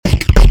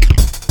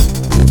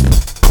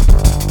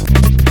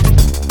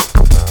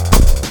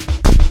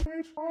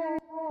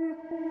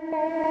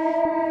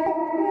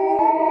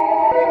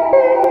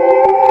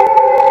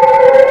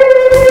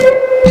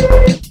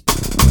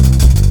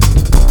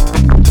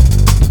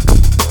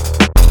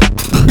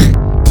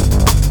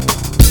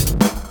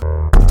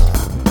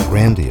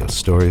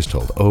stories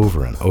told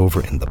over and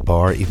over in the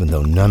bar, even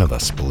though none of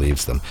us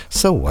believes them.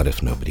 So what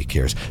if nobody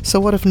cares? So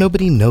what if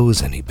nobody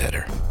knows any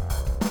better?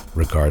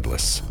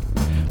 Regardless,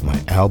 my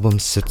album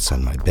sits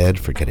on my bed,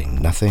 forgetting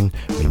nothing,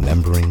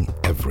 remembering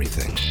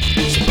everything,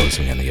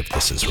 supposing any of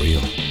this is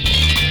real.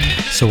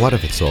 So what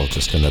if it's all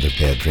just another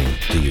bad dream?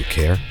 Do you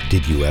care?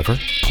 Did you ever?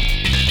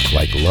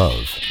 Like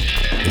love,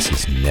 this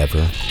is never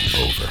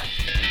over.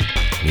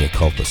 Mea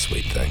culpa,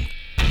 sweet thing.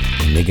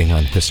 Reneging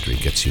on history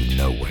gets you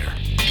nowhere,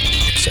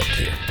 except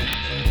here.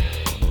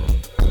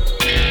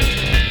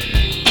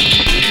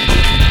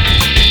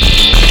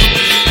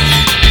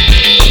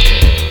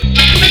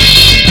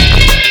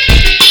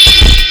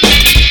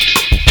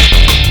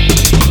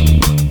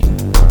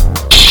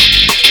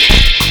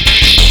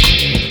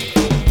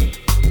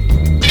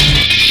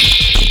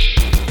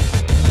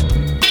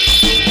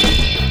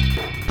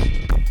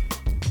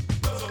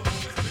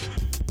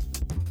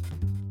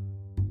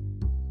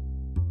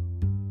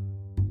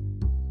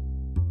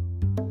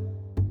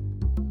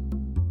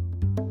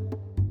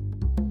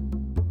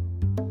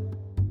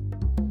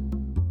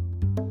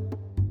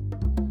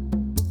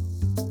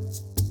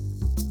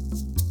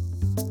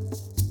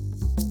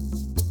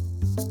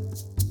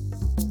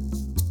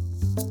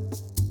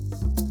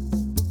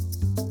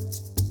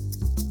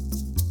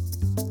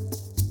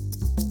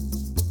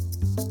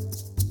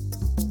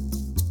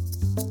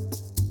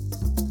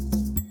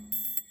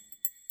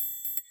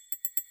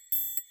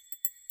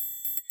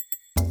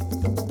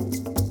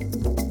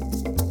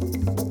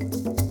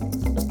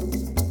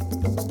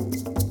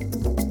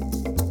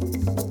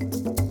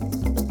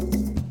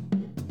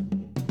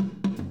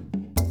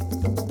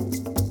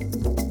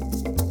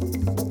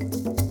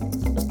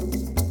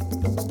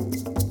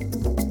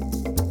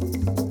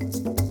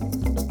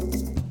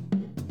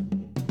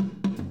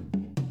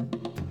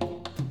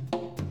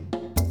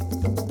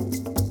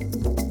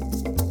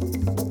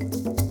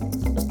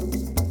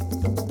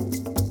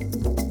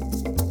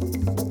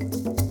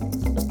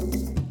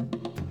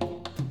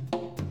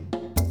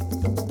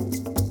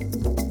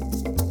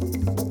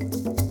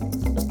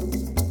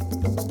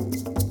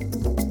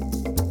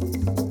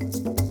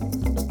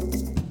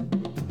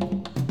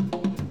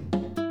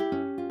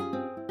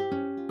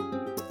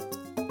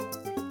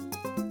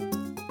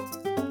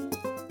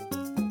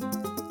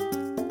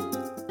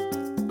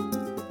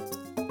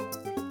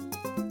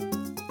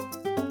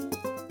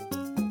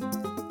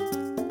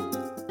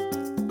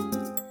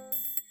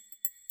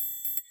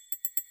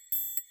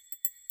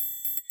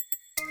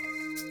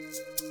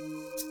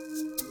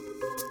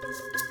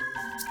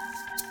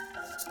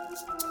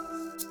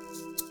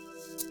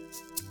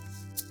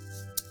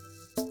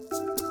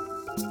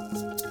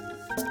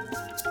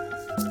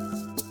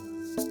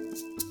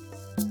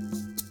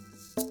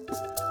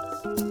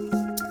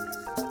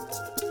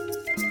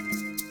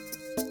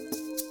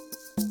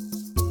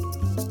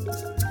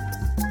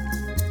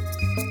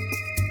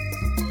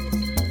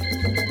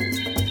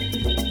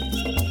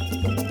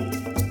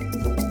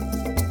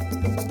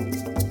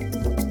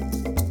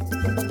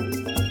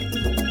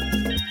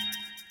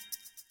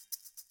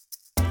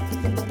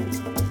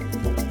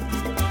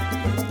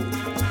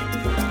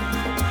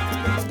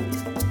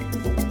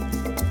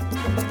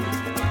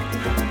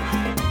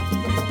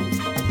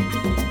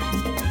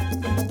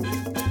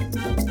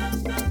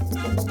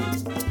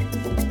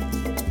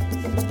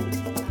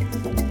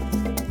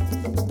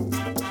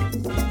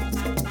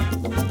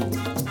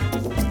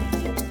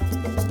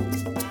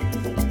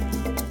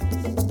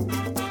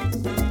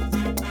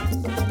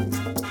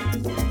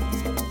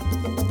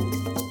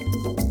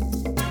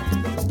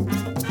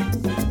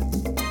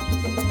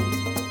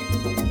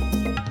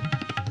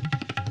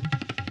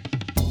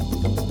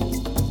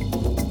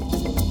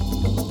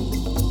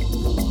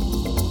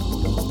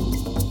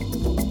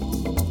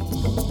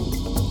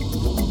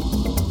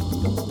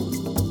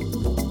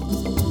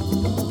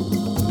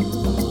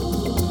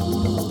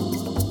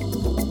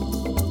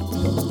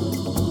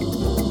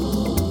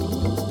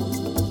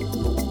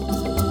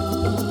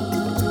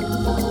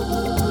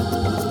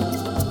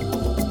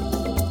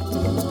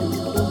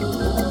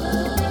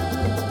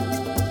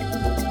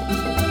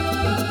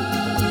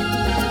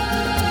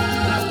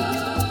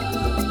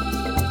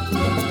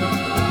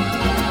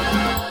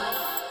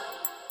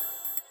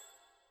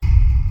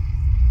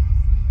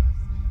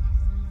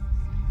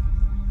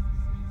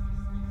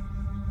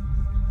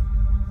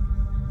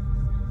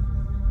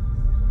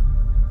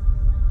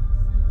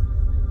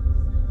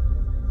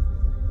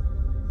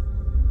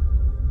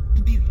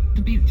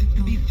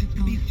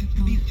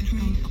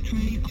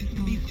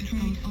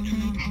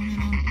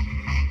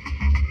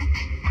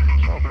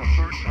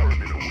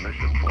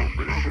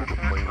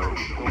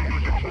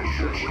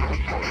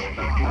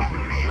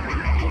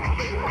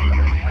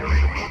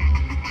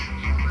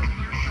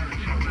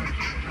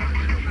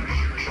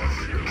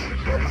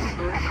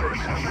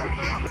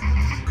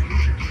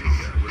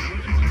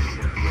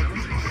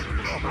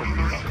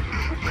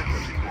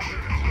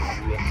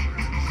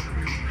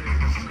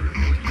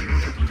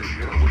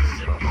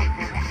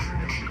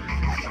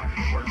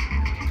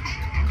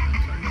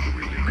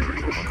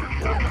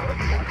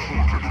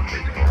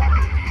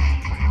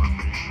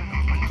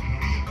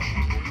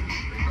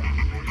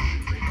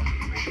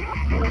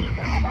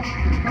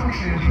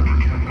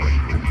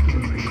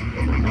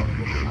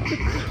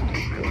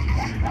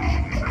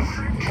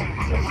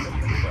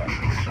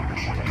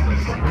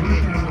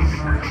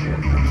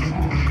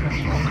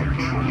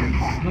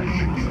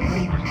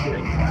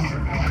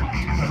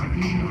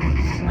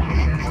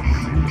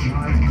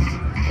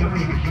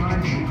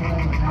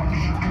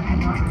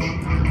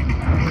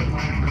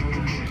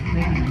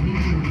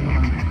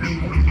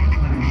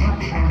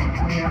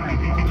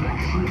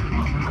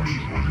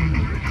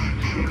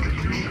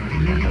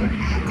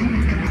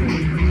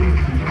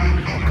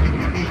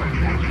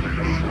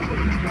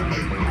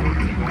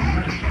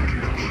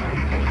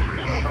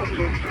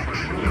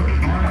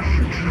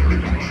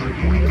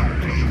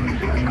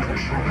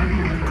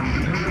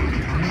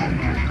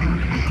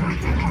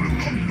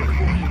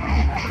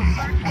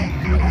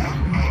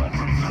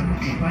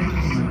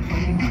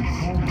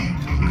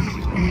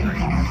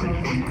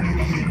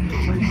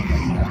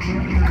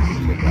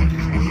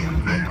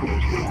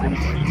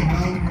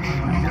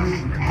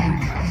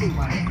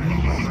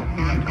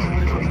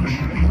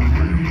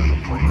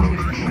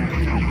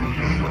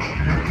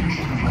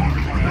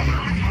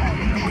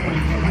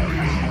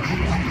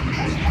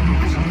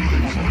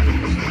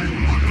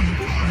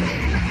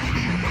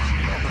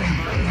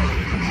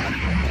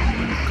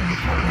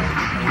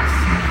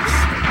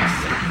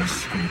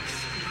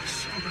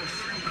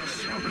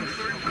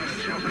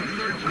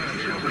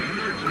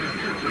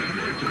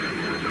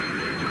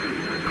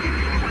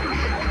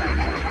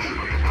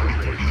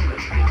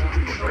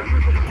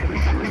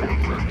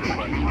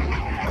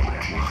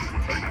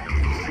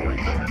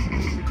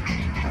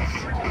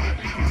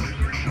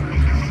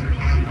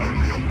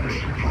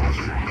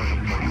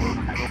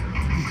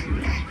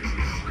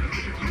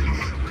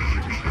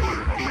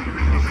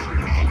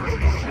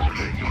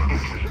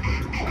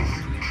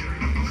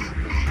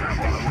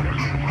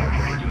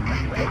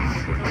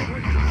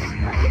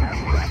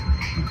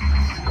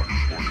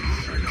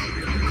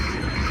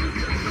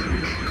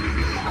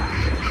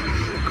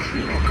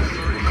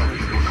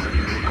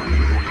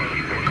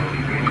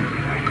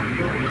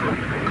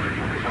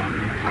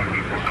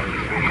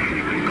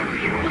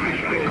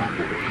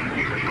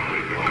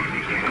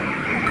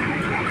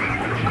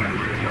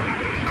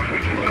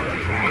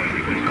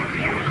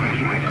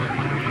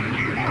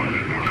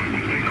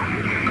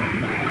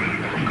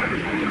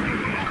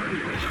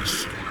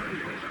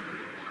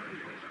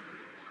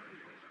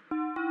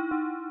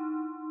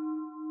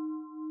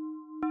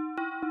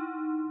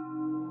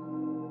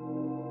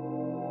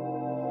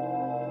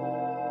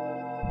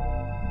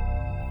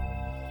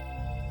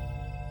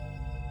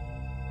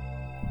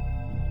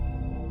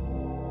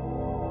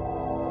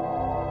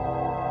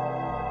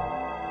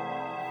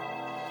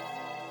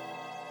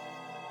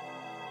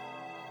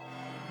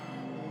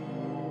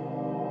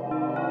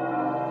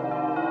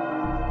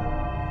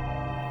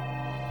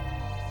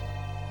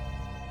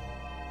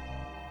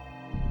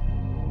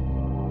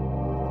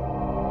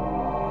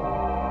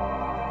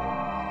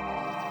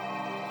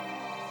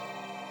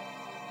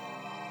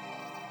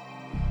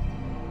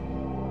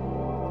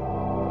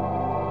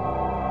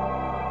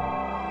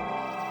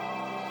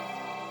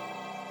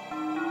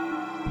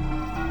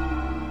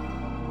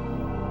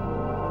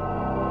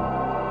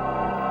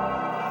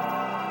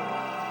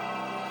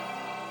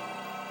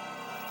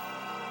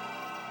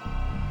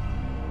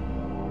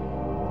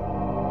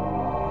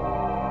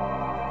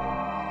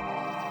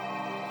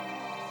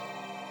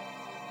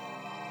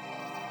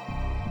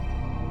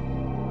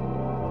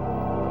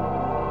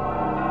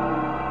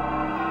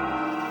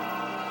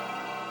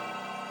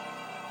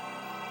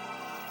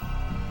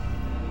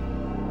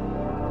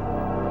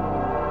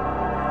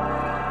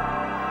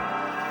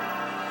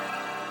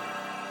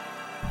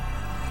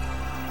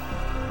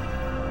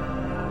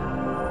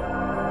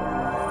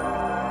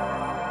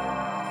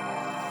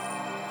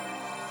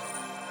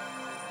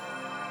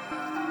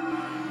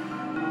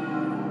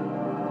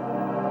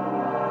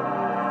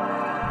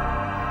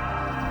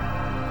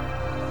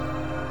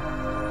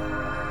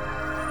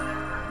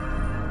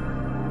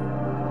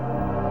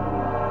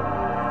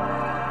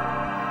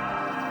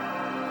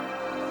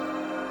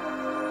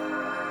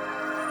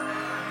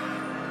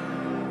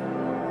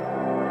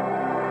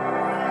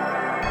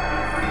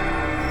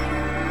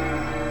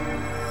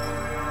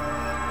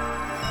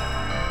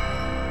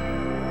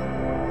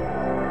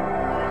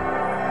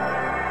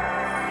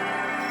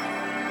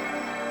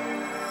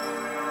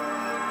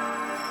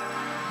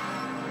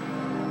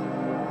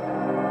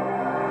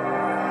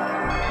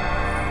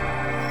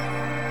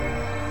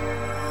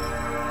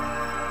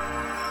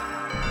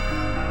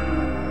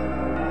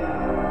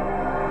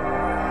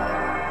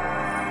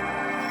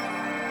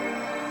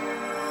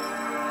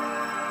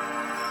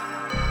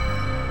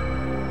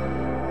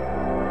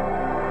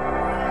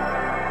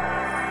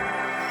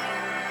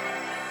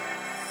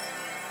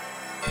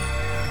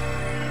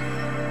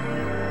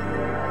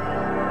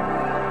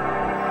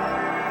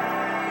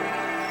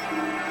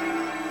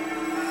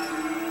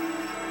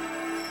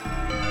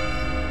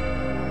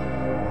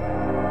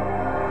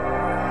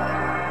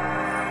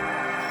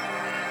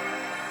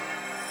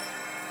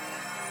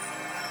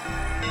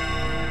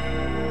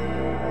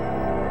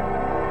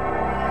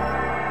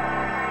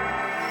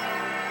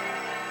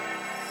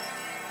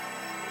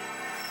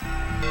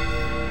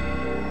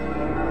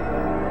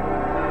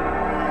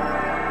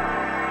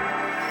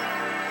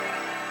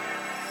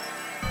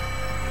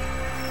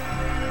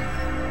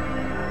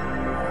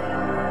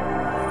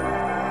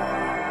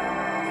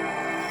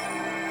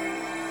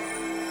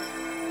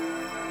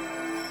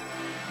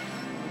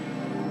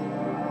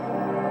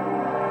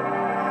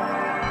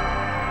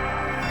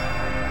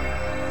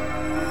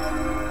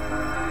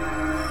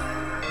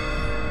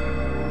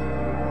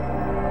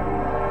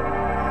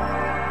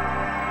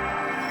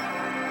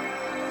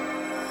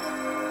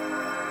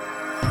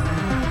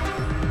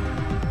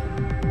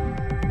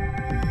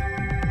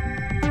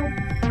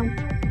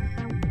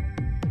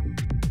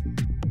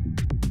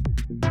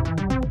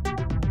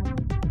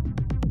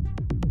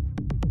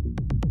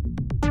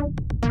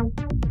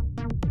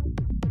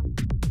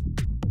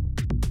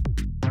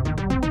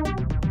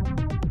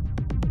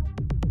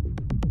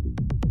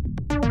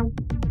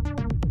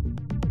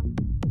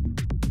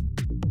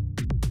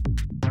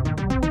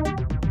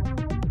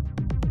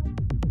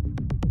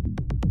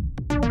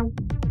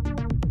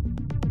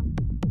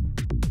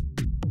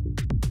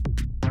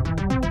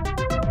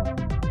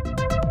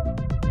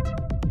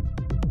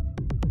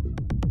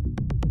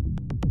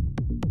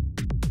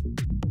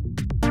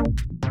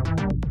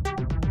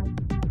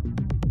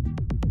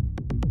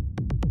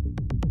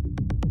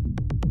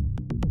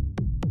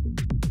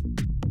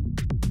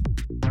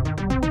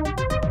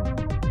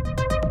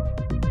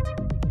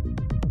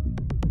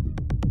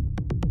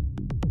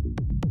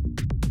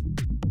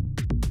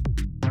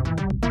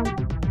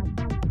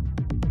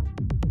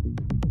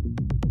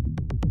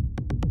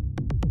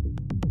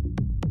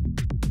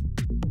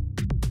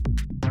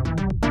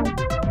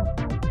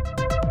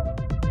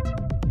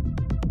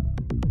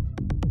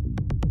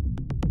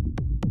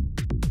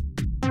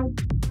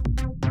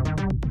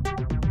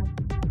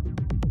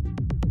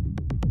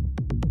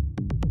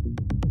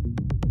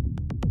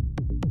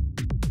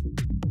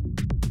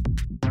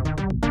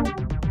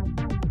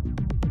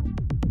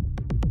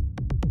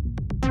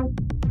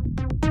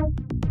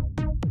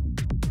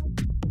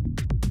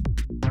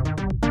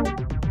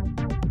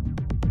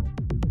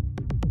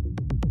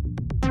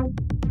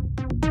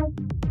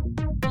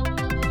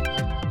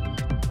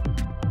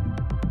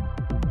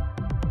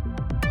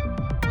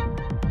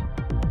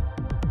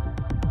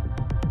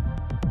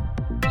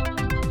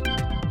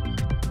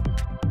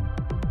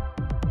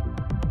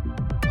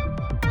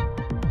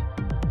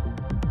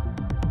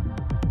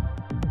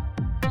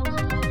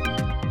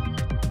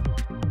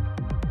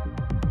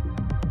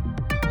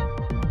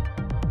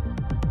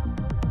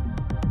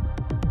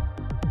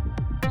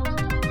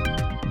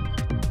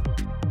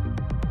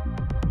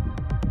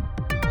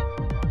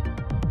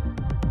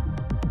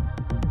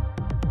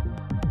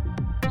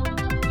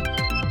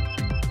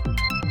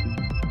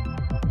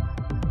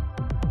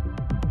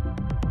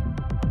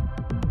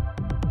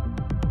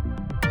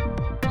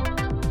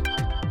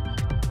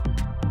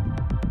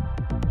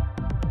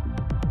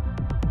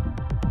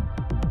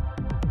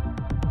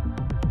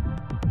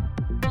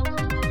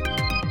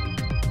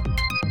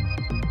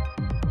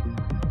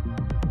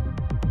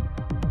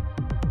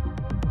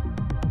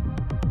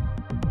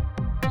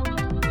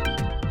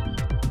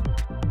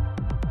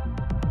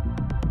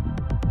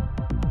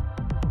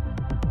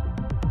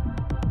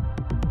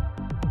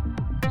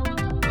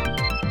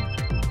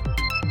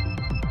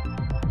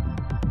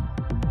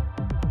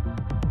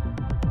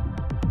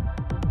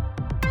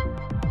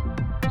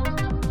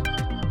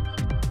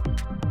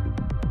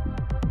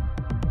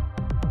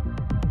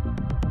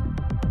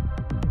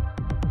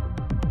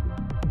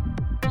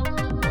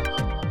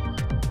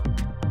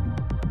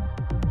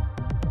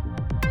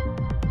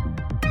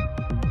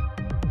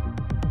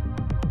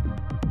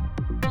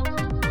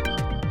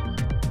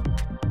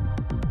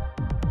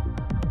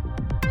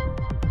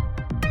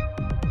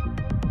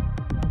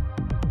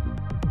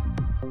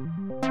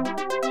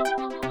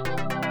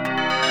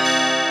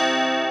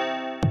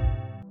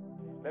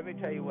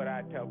 tell you what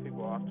I tell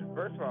people often.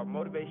 First of all,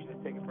 motivation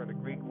is taken from the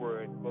Greek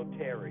word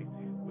motere,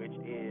 which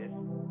is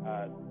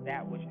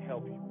that which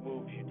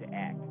moves you to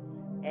act.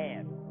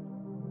 And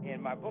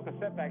in my book, A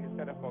Setback is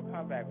Set Up for a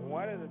Comeback,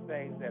 one of the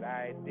things that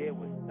I did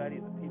was study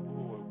the people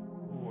who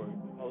were the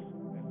most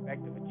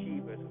effective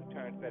achievers who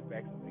turned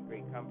setbacks into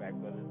great comebacks,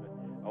 whether it's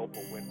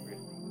Oprah Winfrey,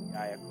 Stephen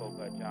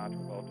Iacocca, John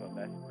Travolta,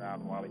 Les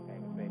Brown, Wally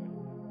Famous.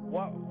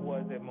 What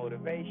was their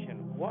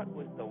motivation? What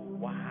was the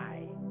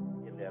why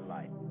in their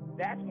life?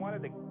 That's one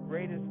of the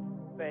greatest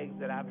things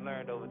that I've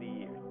learned over the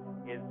years,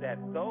 is that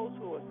those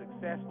who are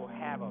successful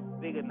have a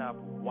big enough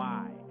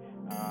why.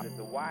 If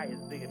the why is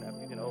big enough,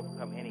 you can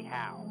overcome any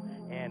how.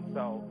 And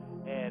so,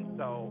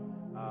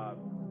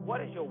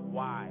 what is your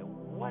why?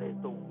 What is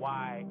the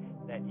why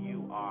that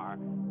you are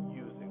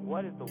using?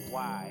 What is the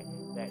why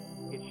that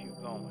gets you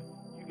going?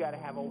 You got to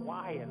have a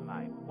why in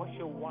life. What's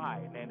your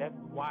why? And that's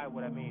why,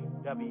 what I mean,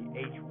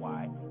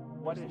 W-H-Y.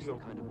 What is your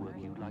kind of work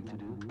you'd like to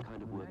do?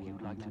 Kind of work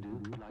you'd like to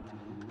do? Like to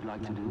do?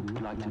 Like to do?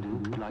 Like to do?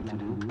 Like to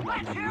do?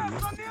 Let's hear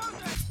some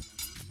music!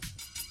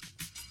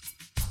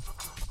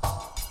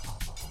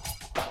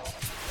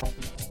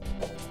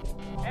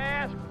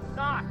 Ask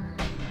not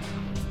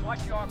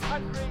what your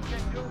country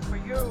can do for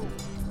you.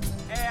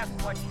 Ask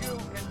what you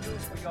can do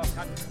for your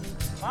country.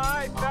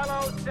 My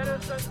fellow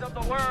citizens of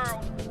the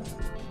world,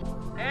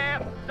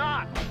 ask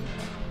not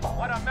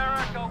what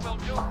America will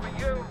do for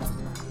you,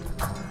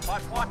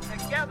 but what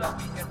together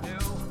we can do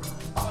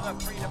for the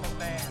freedom of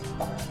man.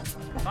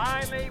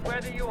 Finally,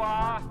 whether you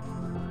are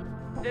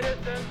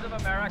citizens of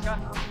America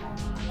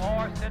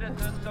or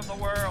citizens of the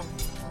world,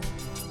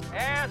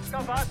 ask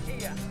of us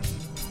here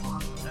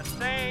the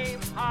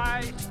same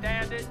high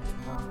standard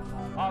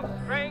of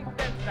strength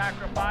and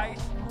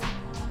sacrifice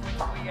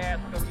which we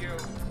ask of you.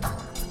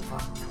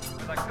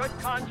 With a good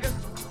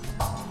conscience,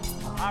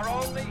 our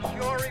only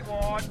sure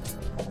reward,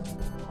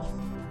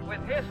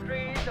 with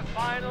history the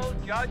final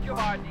judge of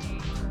our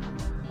deeds,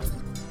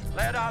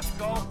 let us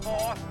go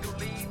forth to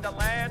lead the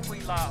land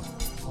we love.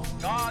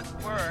 God's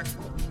work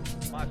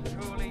must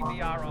truly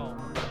be our own.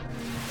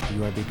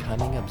 You are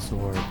becoming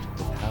absorbed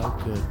with how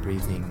good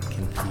breathing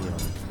can feel.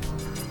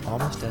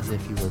 Almost as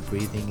if you were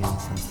breathing in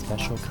some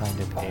special kind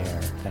of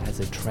air that has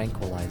a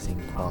tranquilizing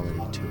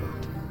quality to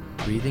it.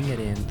 Breathing it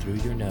in through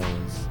your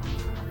nose,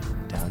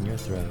 down your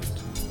throat,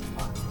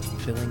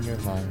 filling your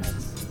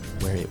lungs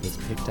where it was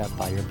picked up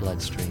by your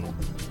bloodstream,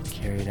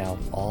 carried out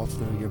all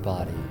through your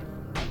body.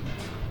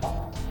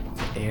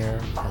 The air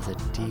has a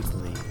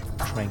deeply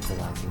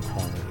tranquilizing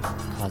quality,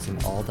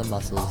 causing all the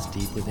muscles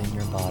deep within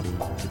your body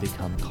to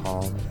become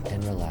calm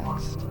and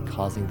relaxed,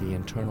 causing the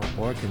internal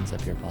organs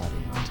of your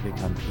body to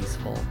become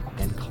peaceful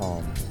and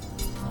calm,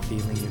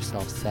 feeling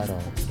yourself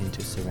settle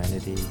into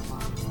serenity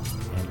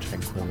and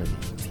tranquility,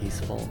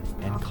 peaceful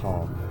and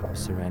calm,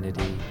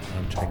 serenity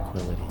and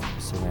tranquility,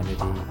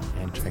 serenity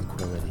and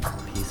tranquility,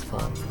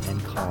 peaceful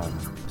and calm,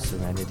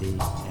 serenity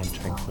and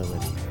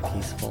tranquility,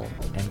 peaceful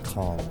and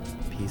calm,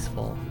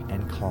 peaceful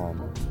and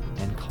calm,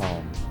 and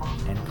calm,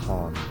 and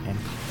calm, and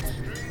calm.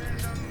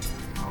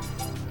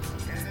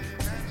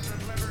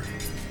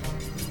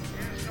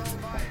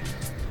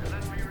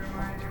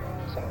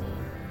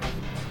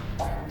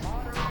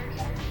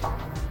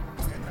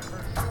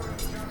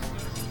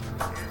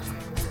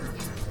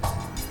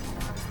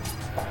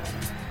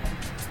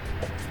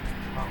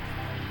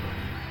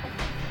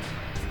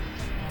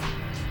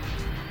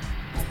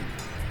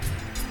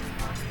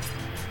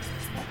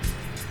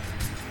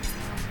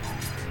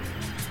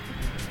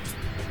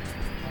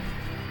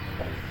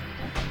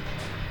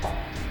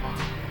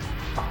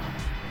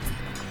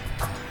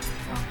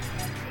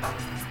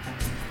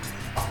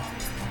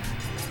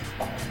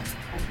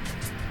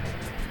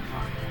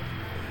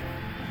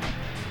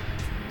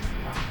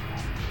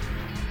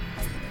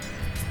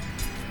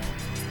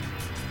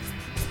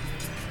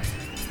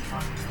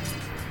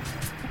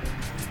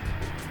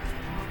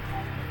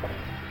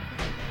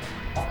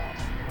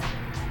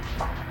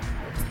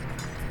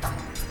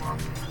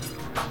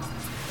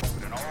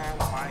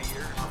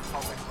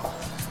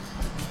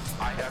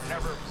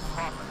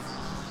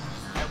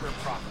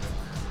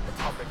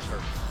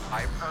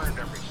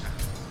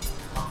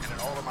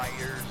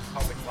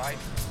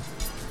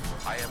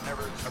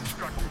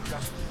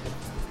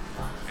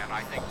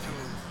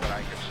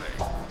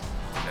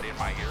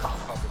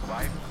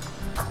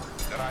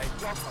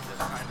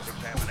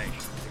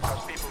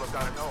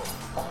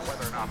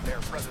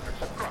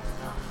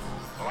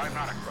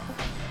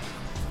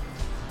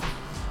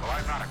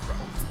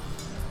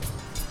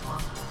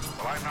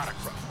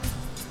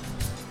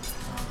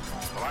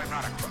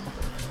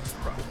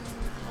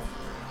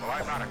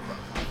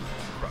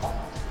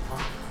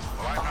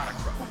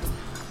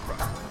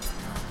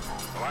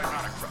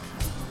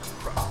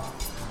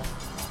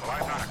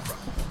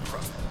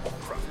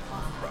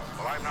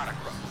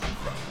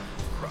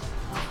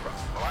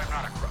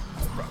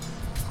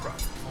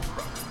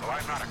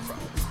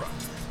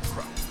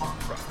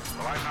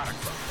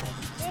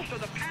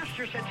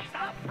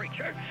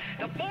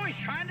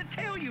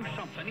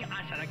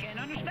 I said, I can't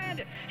understand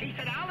it. He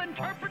said, I'll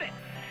interpret it.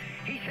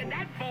 He said,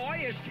 that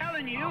boy is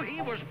telling you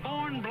he was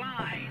born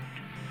blind.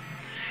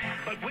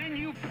 But when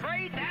you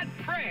prayed that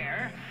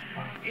prayer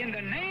in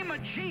the name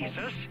of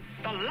Jesus,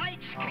 the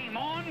lights came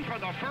on for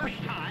the first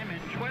time in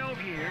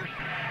 12 years,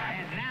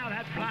 and now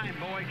that blind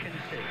boy can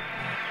see.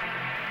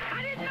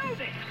 I didn't know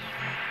this.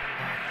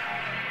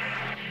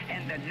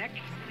 And the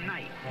next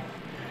night,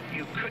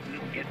 you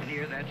couldn't get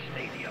near that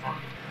stadium.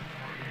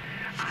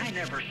 I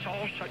never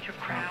saw such a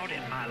crowd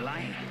in my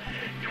life.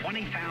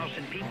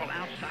 20,000 people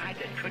outside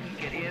that couldn't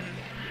get in.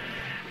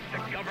 The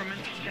government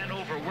sent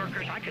over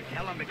workers. I could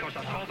tell them because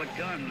I saw the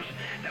guns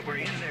that were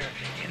in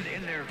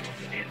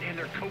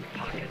their coat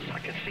pockets. I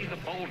could see the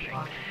bulging.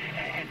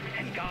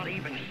 And God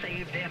even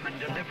saved them and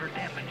delivered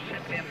them and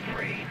set them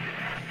free.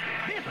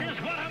 This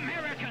is what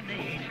America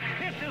needs.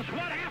 This is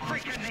what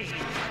Africa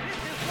needs.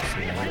 This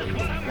is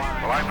what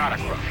America. Well, I'm not a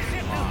crook.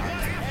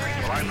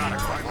 Well, I'm not a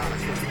crook.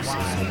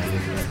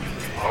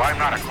 Well, I'm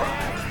not a crook.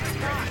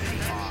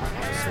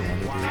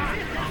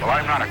 Well,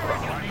 I'm not a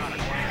crook.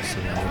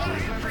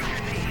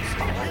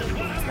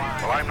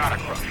 Well, I'm not a crook. Well, I'm not a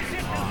crook.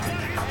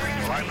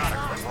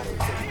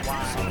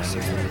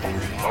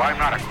 Well, I'm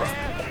not a crook.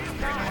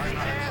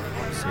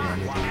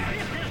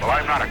 Well,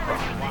 I'm not a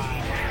crook.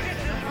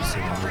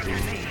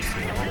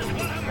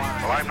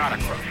 Well, I'm not a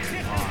crook.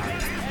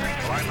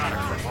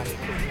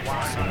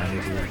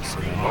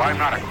 Well, I'm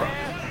not a crook. Well, I'm not a crook.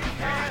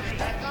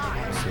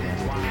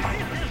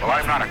 Well,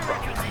 I'm not a crook. Well, I'm not a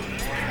crook.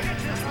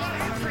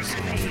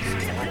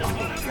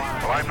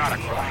 Well, I'm not a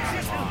crook.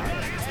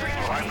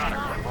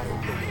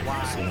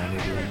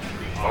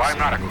 Well, I'm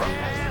not a crook.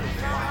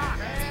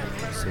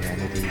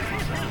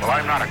 Well,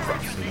 I'm not a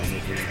crook.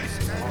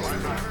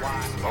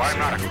 Well, I'm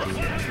not a crook.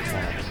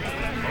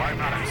 Well, I'm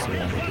not a crook.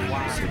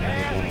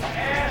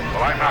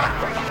 Well, I'm not a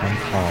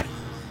crook.